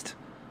least,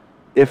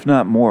 if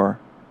not more,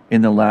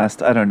 in the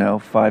last, I don't know,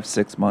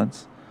 5-6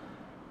 months.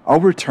 I'll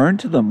return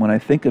to them when I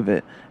think of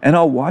it, and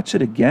I'll watch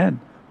it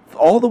again,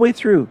 all the way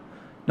through.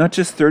 Not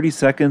just 30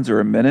 seconds or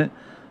a minute,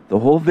 the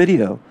whole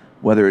video,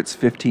 whether it's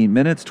 15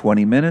 minutes,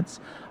 20 minutes,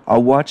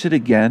 I'll watch it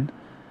again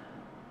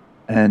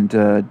and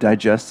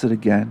digest it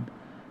again.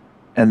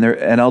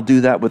 And I'll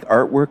do that with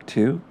artwork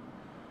too.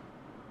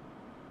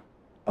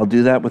 I'll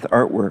do that with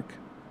artwork.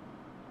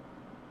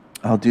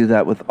 I'll do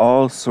that with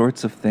all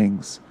sorts of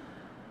things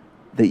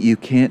that you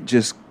can't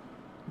just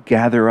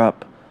gather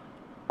up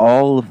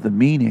all of the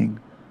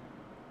meaning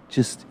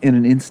just in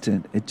an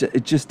instant.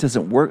 It just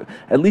doesn't work.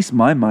 At least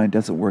my mind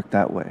doesn't work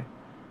that way.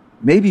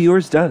 Maybe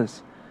yours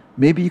does.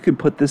 Maybe you can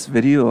put this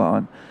video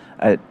on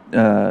at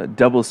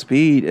double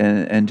speed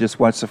and just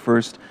watch the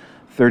first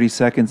 30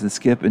 seconds and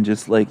skip and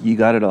just like, you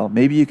got it all.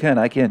 Maybe you can.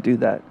 I can't do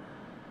that.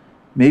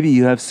 Maybe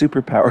you have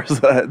superpowers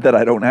that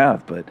I don't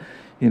have, but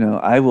you know,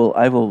 I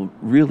will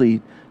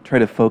really try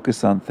to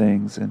focus on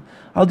things, and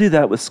I'll do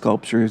that with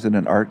sculptures in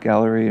an art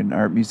gallery, an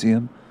art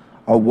museum.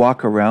 I'll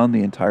walk around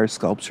the entire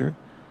sculpture,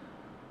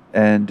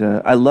 and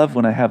I love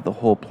when I have the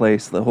whole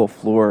place, the whole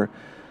floor,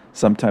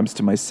 sometimes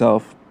to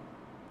myself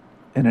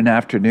in an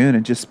afternoon,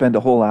 and just spend a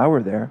whole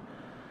hour there,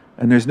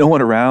 and there's no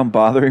one around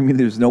bothering me.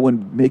 There's no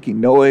one making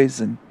noise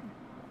and,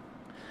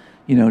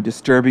 you know,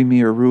 disturbing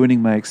me or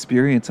ruining my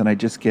experience, and I'm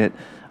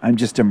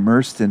just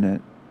immersed in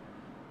it.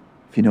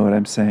 If you know what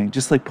I'm saying.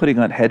 Just like putting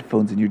on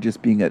headphones and you're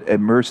just being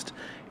immersed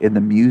in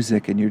the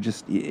music, and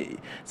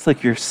it's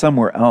like you're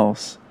somewhere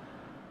else.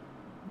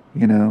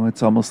 You know,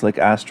 it's almost like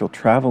astral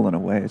travel in a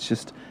way.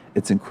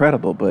 It's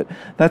incredible, but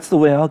that's the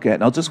way I'll get.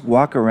 And I'll just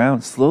walk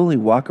around, slowly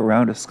walk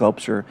around a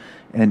sculpture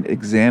and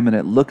examine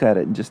it, look at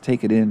it, and just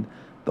take it in,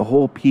 the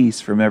whole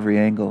piece from every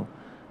angle.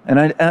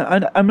 And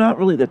I'm not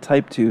really the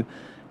type to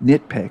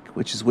nitpick,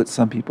 which is what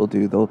some people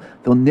do. They'll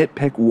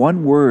nitpick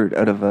one word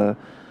out of a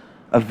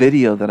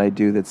video that I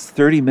do that's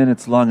 30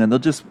 minutes long, and they'll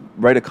just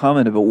write a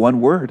comment about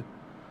one word.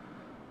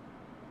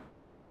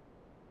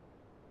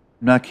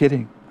 I'm not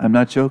kidding. I'm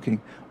not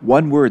joking.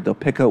 One word. They'll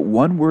pick out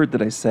one word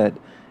that I said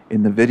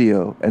in the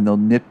video, and they'll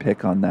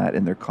nitpick on that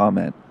in their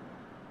comment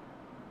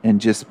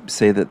and just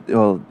say that,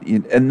 oh,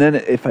 and then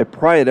if I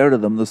pry it out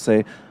of them,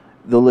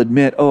 they'll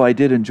admit, oh, I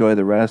did enjoy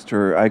the rest,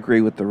 or I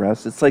agree with the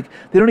rest. It's like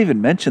they don't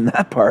even mention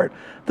that part.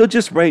 They'll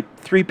just write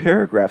 3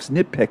 paragraphs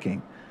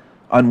nitpicking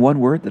on one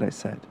word that I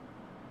said.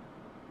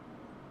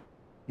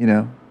 You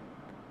know,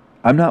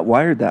 I'm not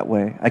wired that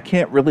way. I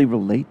can't really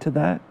relate to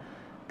that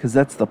because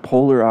that's the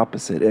polar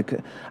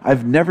opposite.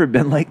 I've never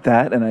been like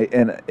that,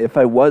 and if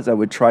I was, I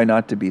would try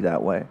not to be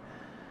that way.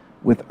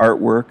 With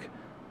artwork,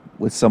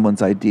 with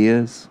someone's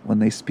ideas, when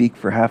they speak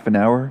for half an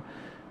hour,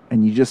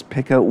 and you just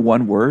pick out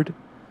one word.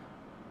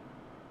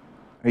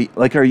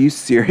 Are you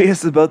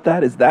serious about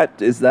that? Is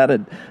that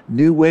a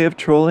new way of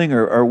trolling,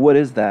 or what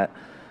is that?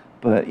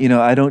 But you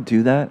know, I don't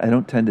do that. I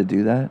don't tend to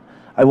do that.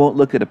 I won't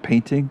look at a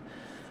painting.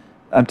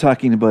 I'm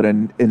talking about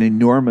an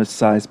enormous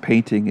size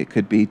painting. It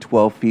could be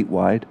 12 feet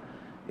wide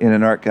in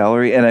an art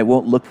gallery, and I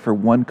won't look for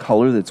one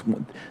color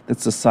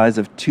that's the size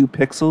of 2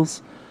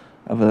 pixels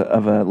of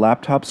a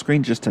laptop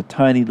screen, just a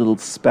tiny little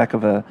speck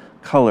of a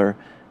color,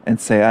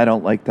 and say, I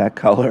don't like that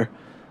color.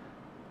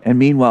 And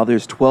meanwhile,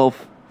 there's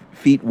 12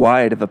 feet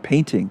wide of a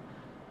painting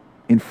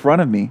in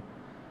front of me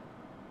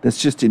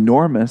that's just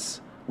enormous,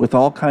 with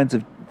all kinds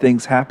of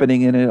things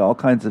happening in it, all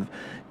kinds of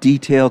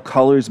detail,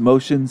 colors,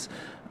 motions,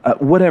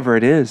 whatever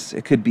it is.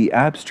 It could be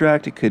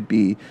abstract, it could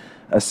be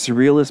a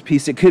surrealist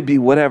piece, it could be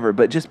whatever,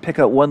 but just pick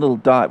out one little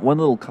dot, one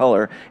little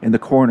color in the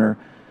corner,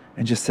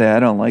 and just say, I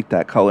don't like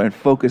that color, and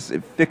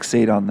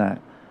fixate on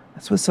that.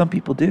 That's what some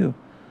people do.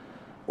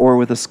 Or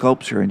with a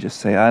sculpture, and just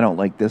say, I don't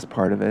like this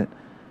part of it.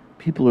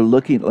 People are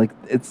looking like,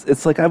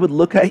 it's like I would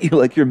look at you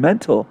like you're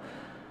mental.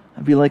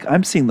 I'd be like,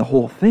 I'm seeing the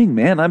whole thing,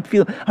 man. I'm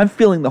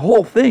feeling the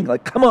whole thing.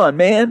 Like, come on,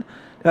 man.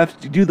 I have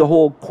to do the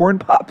whole corn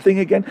pop thing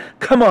again.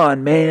 Come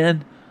on,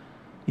 man.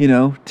 You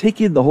know,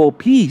 take in the whole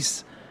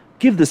piece.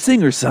 Give the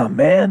singer some,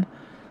 man.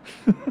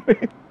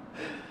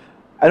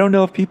 I don't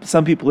know if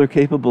some people are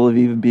capable of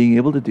even being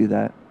able to do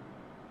that.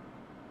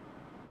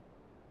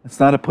 It's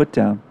not a put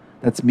down.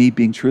 That's me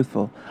being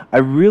truthful. I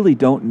really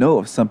don't know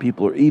if some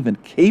people are even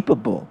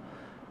capable,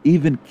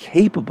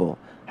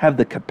 have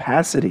the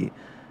capacity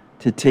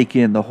to take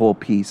in the whole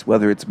piece,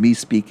 whether it's me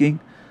speaking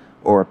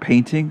or a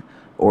painting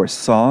or a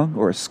song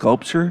or a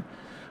sculpture,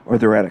 or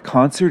they're at a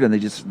concert and they're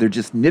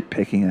just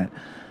nitpicking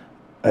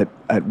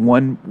at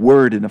one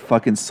word in a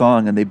fucking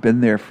song, and they've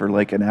been there for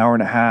like an hour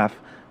and a half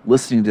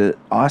listening to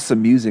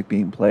awesome music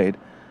being played.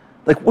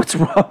 Like, what's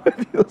wrong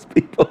with those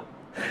people?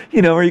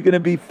 You know, are you going to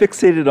be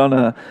fixated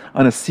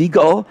on a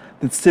seagull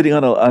that's sitting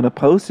on a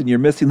post, and you're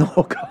missing the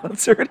whole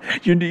concert?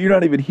 You're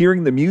not even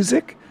hearing the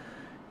music.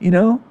 You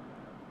know,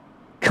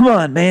 come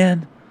on,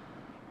 man.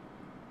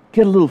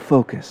 Get a little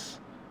focus.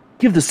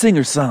 Give the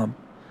singer some.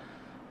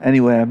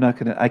 Anyway,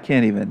 I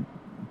can't even.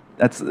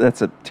 That's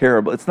a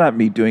terrible. It's not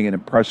me doing an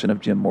impression of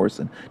Jim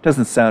Morrison. It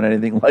doesn't sound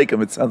anything like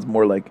him. It sounds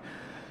more like,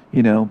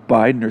 you know,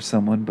 Biden or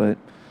someone. But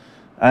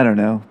I don't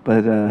know.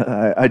 But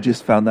I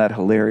just found that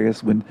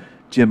hilarious when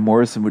Jim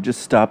Morrison would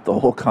just stop the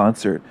whole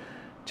concert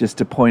just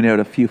to point out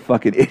a few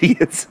fucking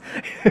idiots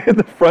in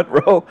the front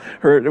row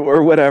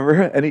or whatever,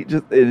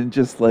 and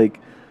just like,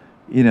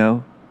 you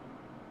know,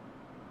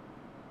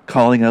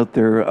 calling out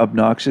their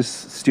obnoxious,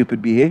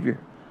 stupid behavior.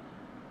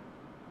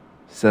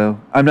 So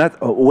I'm not,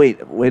 oh, wait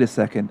a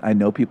second. I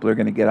know people are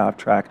going to get off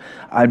track.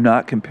 I'm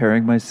not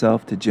comparing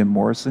myself to Jim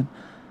Morrison.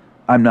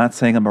 I'm not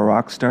saying I'm a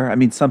rock star. I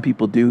mean, some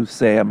people do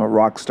say I'm a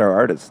rock star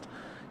artist,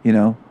 you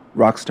know,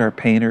 rock star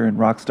painter and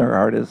rock star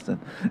artist and,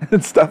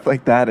 and stuff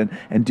like that,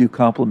 and do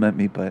compliment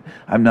me, but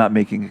I'm not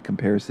making a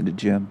comparison to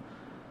Jim,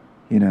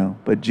 you know.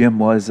 But Jim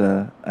was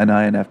an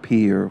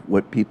INFP, or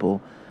what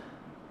people,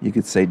 you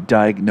could say,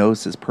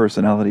 diagnose his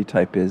personality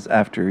type is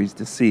after he's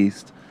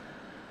deceased.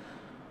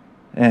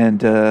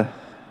 And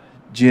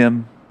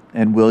Jim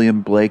and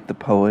William Blake, the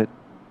poet,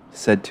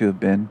 said to have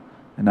been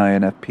an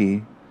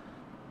INFP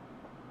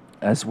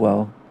as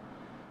well.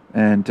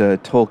 And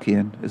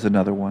Tolkien is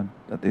another one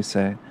that they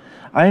say.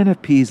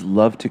 INFPs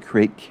love to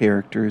create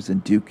characters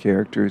and do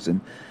characters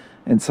and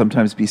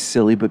sometimes be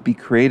silly, but be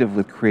creative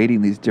with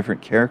creating these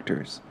different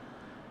characters.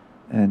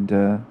 And,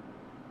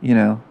 you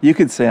know, you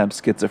could say I'm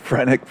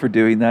schizophrenic for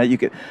doing that. You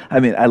could,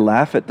 I mean, I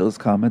laugh at those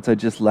comments. I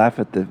just laugh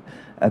at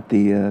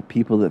the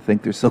people that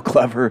think they're so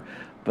clever.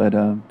 But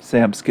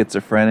say I'm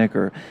schizophrenic,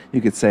 or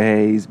you could say,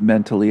 hey, he's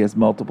mentally has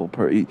multiple,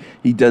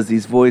 he does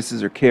these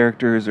voices or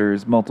characters, or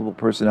his multiple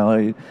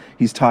personality.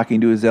 He's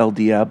talking to his El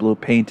Diablo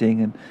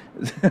painting, and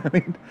I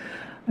mean,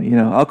 you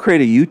know, I'll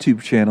create a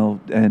YouTube channel,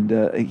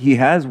 and he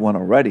has one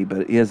already,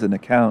 but he has an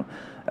account,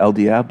 El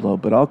Diablo.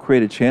 But I'll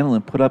create a channel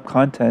and put up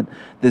content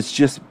that's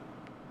just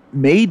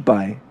made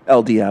by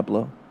El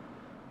Diablo.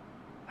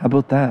 How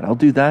about that? I'll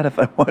do that if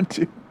I want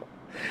to.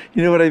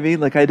 You know what I mean?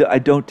 Like, I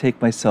don't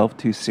take myself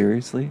too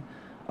seriously.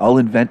 I'll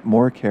invent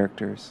more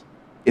characters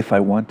if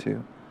I want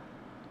to,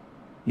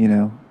 you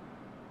know,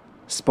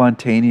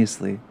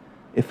 spontaneously,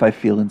 if I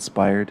feel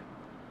inspired.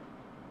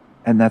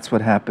 And that's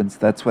what happens.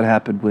 That's what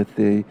happened with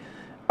the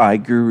I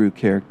Guru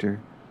character,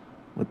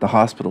 with the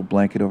hospital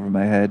blanket over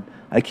my head.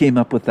 I came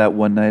up with that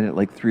one night at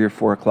like 3 or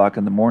 4 o'clock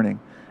in the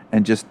morning,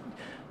 and just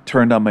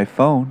turned on my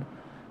phone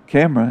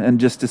camera and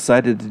just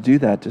decided to do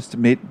that.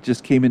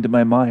 Just came into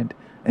my mind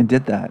and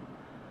did that.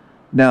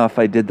 Now, if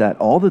I did that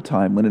all the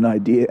time when an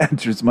idea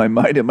enters my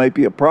mind, it might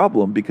be a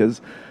problem,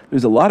 because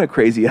there's a lot of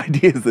crazy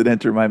ideas that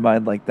enter my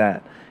mind like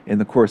that in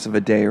the course of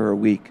a day or a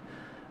week.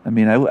 I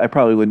mean, I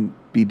probably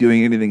wouldn't be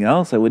doing anything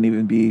else. I would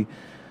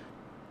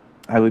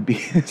be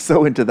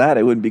so into that.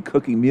 I wouldn't be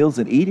cooking meals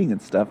and eating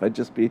and stuff. I'd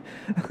just be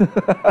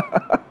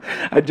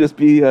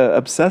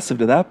obsessive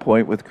to that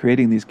point with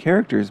creating these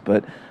characters.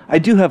 But I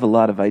do have a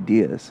lot of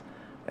ideas,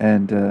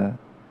 and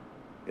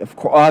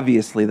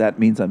obviously that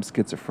means I'm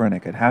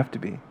schizophrenic. I'd have to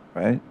be.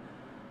 Right?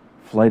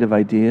 Flight of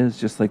ideas,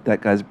 just like that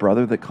guy's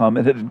brother that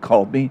commented and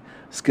called me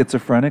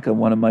schizophrenic on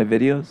one of my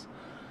videos,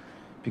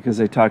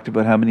 because I talked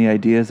about how many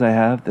ideas I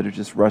have that are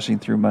just rushing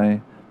through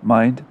my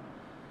mind.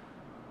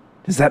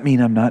 Does that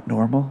mean I'm not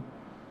normal?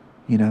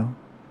 You know?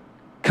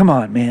 Come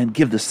on, man,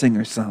 give the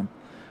singer some.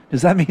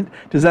 Does that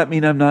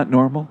mean I'm not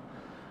normal?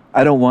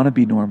 I don't want to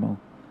be normal.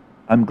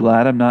 I'm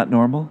glad I'm not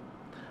normal.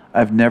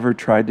 I've never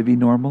tried to be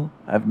normal.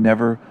 I've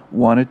never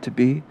wanted to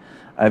be.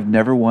 I've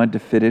never wanted to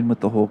fit in with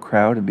the whole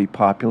crowd and be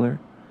popular,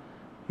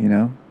 you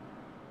know.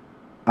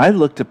 I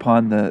looked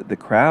upon the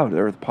crowd,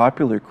 or the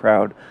popular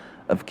crowd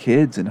of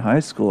kids in high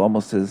school,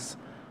 almost as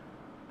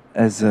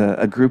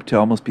a group to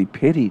almost be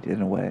pitied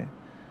in a way,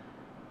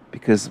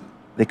 because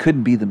they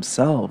couldn't be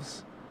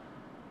themselves,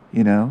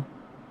 you know.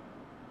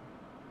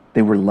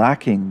 They were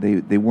lacking.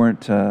 They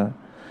weren't.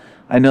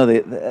 I know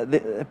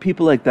they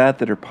people like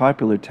that are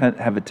popular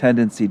have a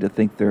tendency to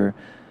think they're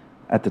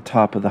at the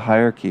top of the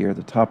hierarchy or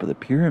the top of the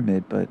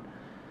pyramid, but,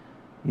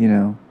 you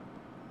know,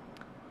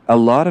 a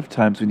lot of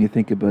times when you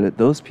think about it,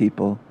 those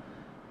people,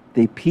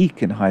 they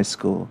peak in high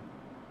school.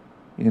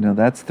 You know,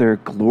 that's their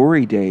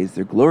glory days,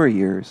 their glory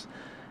years.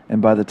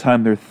 And by the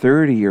time they're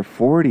 30 or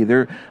 40,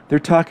 they're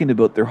talking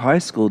about their high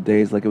school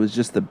days like it was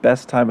just the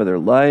best time of their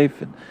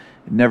life, and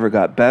it never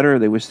got better.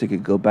 They wish they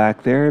could go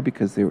back there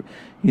because they were,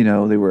 you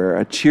know, they were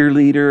a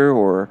cheerleader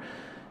or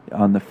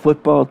on the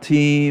football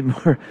team,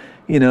 or,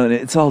 you know, and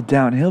it's all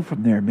downhill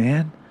from there,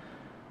 man.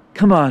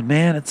 Come on,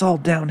 man, it's all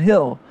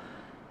downhill.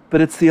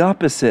 But it's the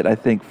opposite, I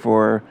think,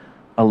 for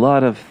a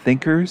lot of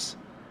thinkers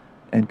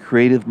and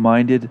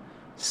creative-minded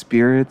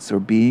spirits or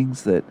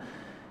beings that,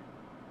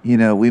 you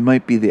know, we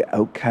might be the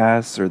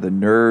outcasts or the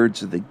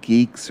nerds or the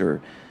geeks,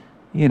 or,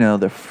 you know,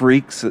 the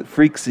freaks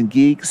and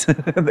geeks,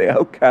 the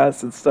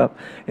outcasts and stuff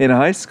in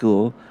high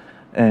school,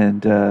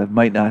 and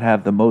might not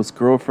have the most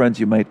girlfriends.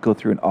 You might go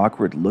through an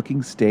awkward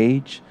looking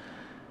stage,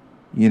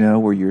 you know,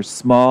 where you're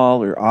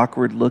small or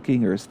awkward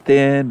looking or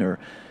thin, or,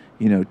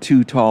 you know,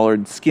 too tall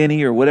or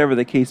skinny, or whatever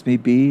the case may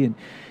be. And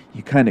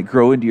you kind of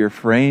grow into your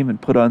frame and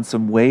put on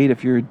some weight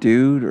if you're a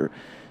dude, or,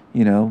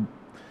 you know,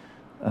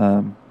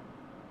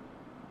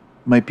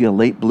 might be a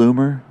late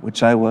bloomer,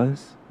 which I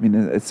was. I mean,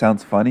 it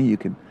sounds funny. You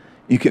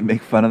can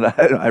make fun of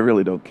that. I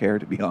really don't care,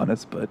 to be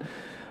honest, but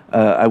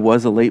I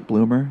was a late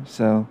bloomer.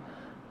 So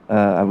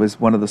I was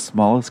one of the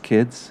smallest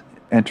kids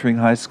entering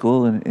high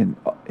school in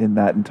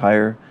that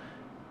entire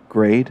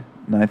grade,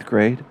 9th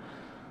grade.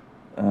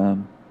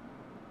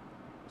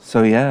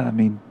 So yeah, I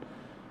mean,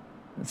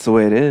 That's the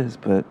way it is,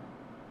 but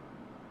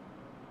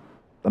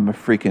I'm a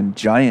freaking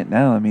giant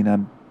now. I mean,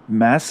 I'm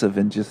massive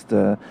and just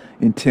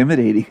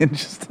intimidating and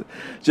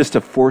just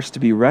a force to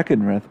be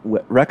reckoned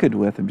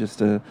with. I'm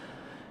just a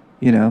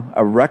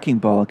a wrecking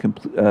ball,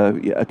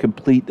 a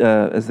complete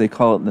as they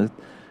call it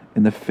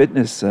in the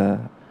fitness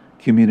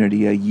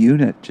community, a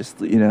unit.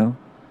 Just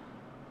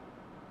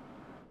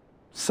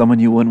someone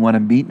you wouldn't want to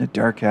meet in a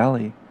dark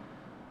alley.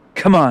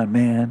 Come on,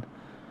 man,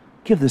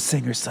 give the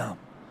singer some.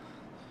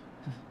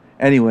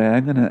 Anyway,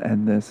 I'm gonna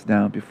end this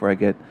now before I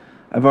get.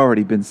 I've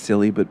already been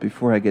silly, but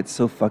before I get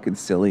so fucking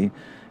silly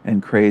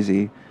and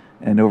crazy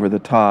and over the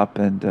top,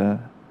 and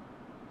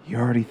you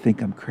already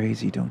think I'm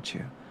crazy, don't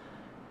you?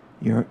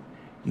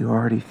 You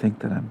already think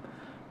that I'm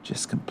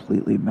just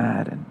completely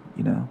mad, and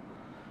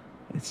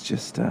it's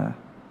just a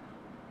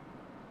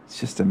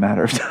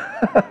matter of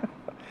time.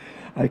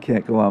 I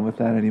can't go on with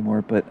that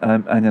anymore. But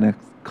I'm gonna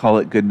call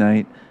it good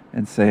night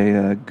and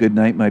say good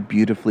night, my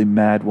beautifully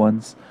mad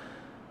ones.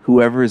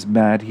 Whoever is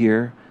mad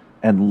here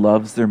and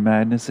loves their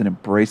madness and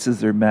embraces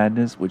their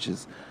madness, which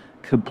is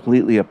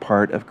completely a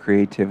part of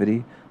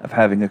creativity, of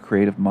having a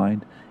creative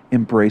mind,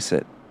 embrace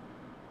it.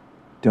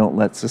 Don't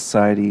let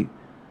society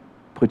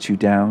put you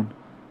down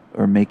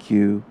or make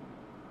you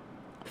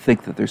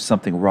think that there's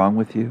something wrong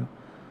with you.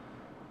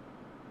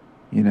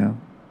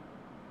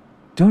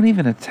 Don't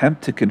even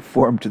attempt to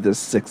conform to this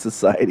sick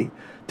society.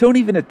 Don't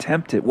even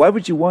attempt it. Why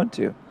would you want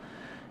to?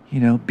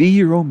 Be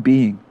your own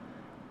being.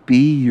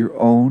 Be your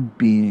own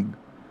being.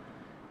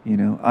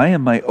 I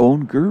am my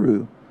own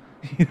guru.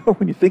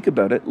 When you think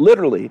about it,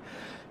 literally,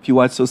 if you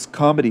watch those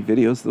comedy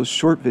videos, those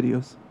short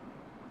videos.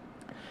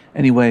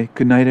 Anyway,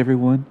 good night,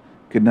 everyone.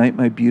 Good night,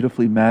 my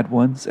beautifully mad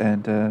ones.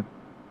 And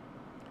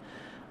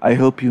I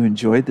hope you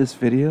enjoyed this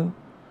video.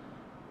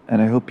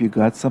 And I hope you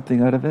got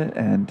something out of it.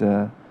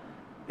 And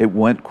it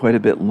went quite a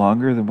bit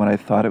longer than what I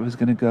thought it was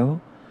going to go.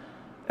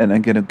 And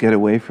I'm going to get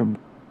away from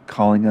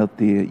calling out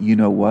the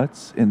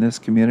you-know-whats in this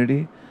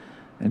community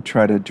and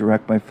try to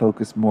direct my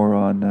focus more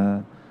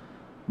on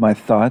my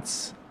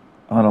thoughts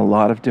on a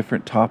lot of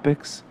different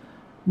topics,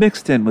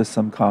 mixed in with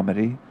some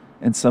comedy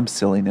and some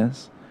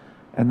silliness.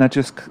 And that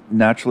just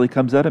naturally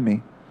comes out of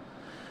me.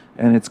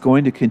 And it's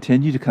going to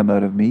continue to come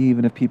out of me,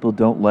 even if people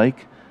don't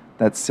like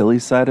that silly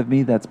side of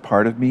me. That's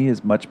part of me,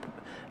 as much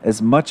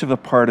of a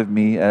part of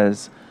me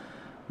as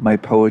my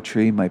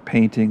poetry, my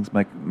paintings,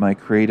 my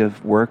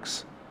creative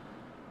works,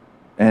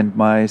 and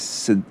my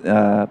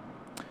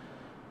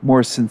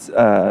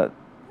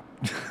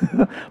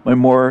my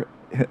more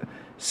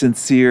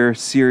sincere,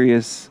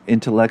 serious,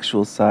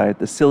 intellectual side.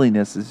 The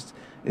silliness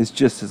is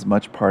just as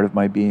much part of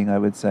my being, I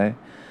would say.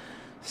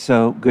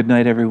 So, good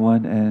night,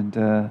 everyone,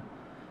 and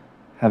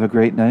have a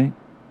great night.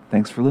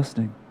 Thanks for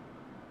listening.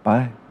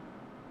 Bye.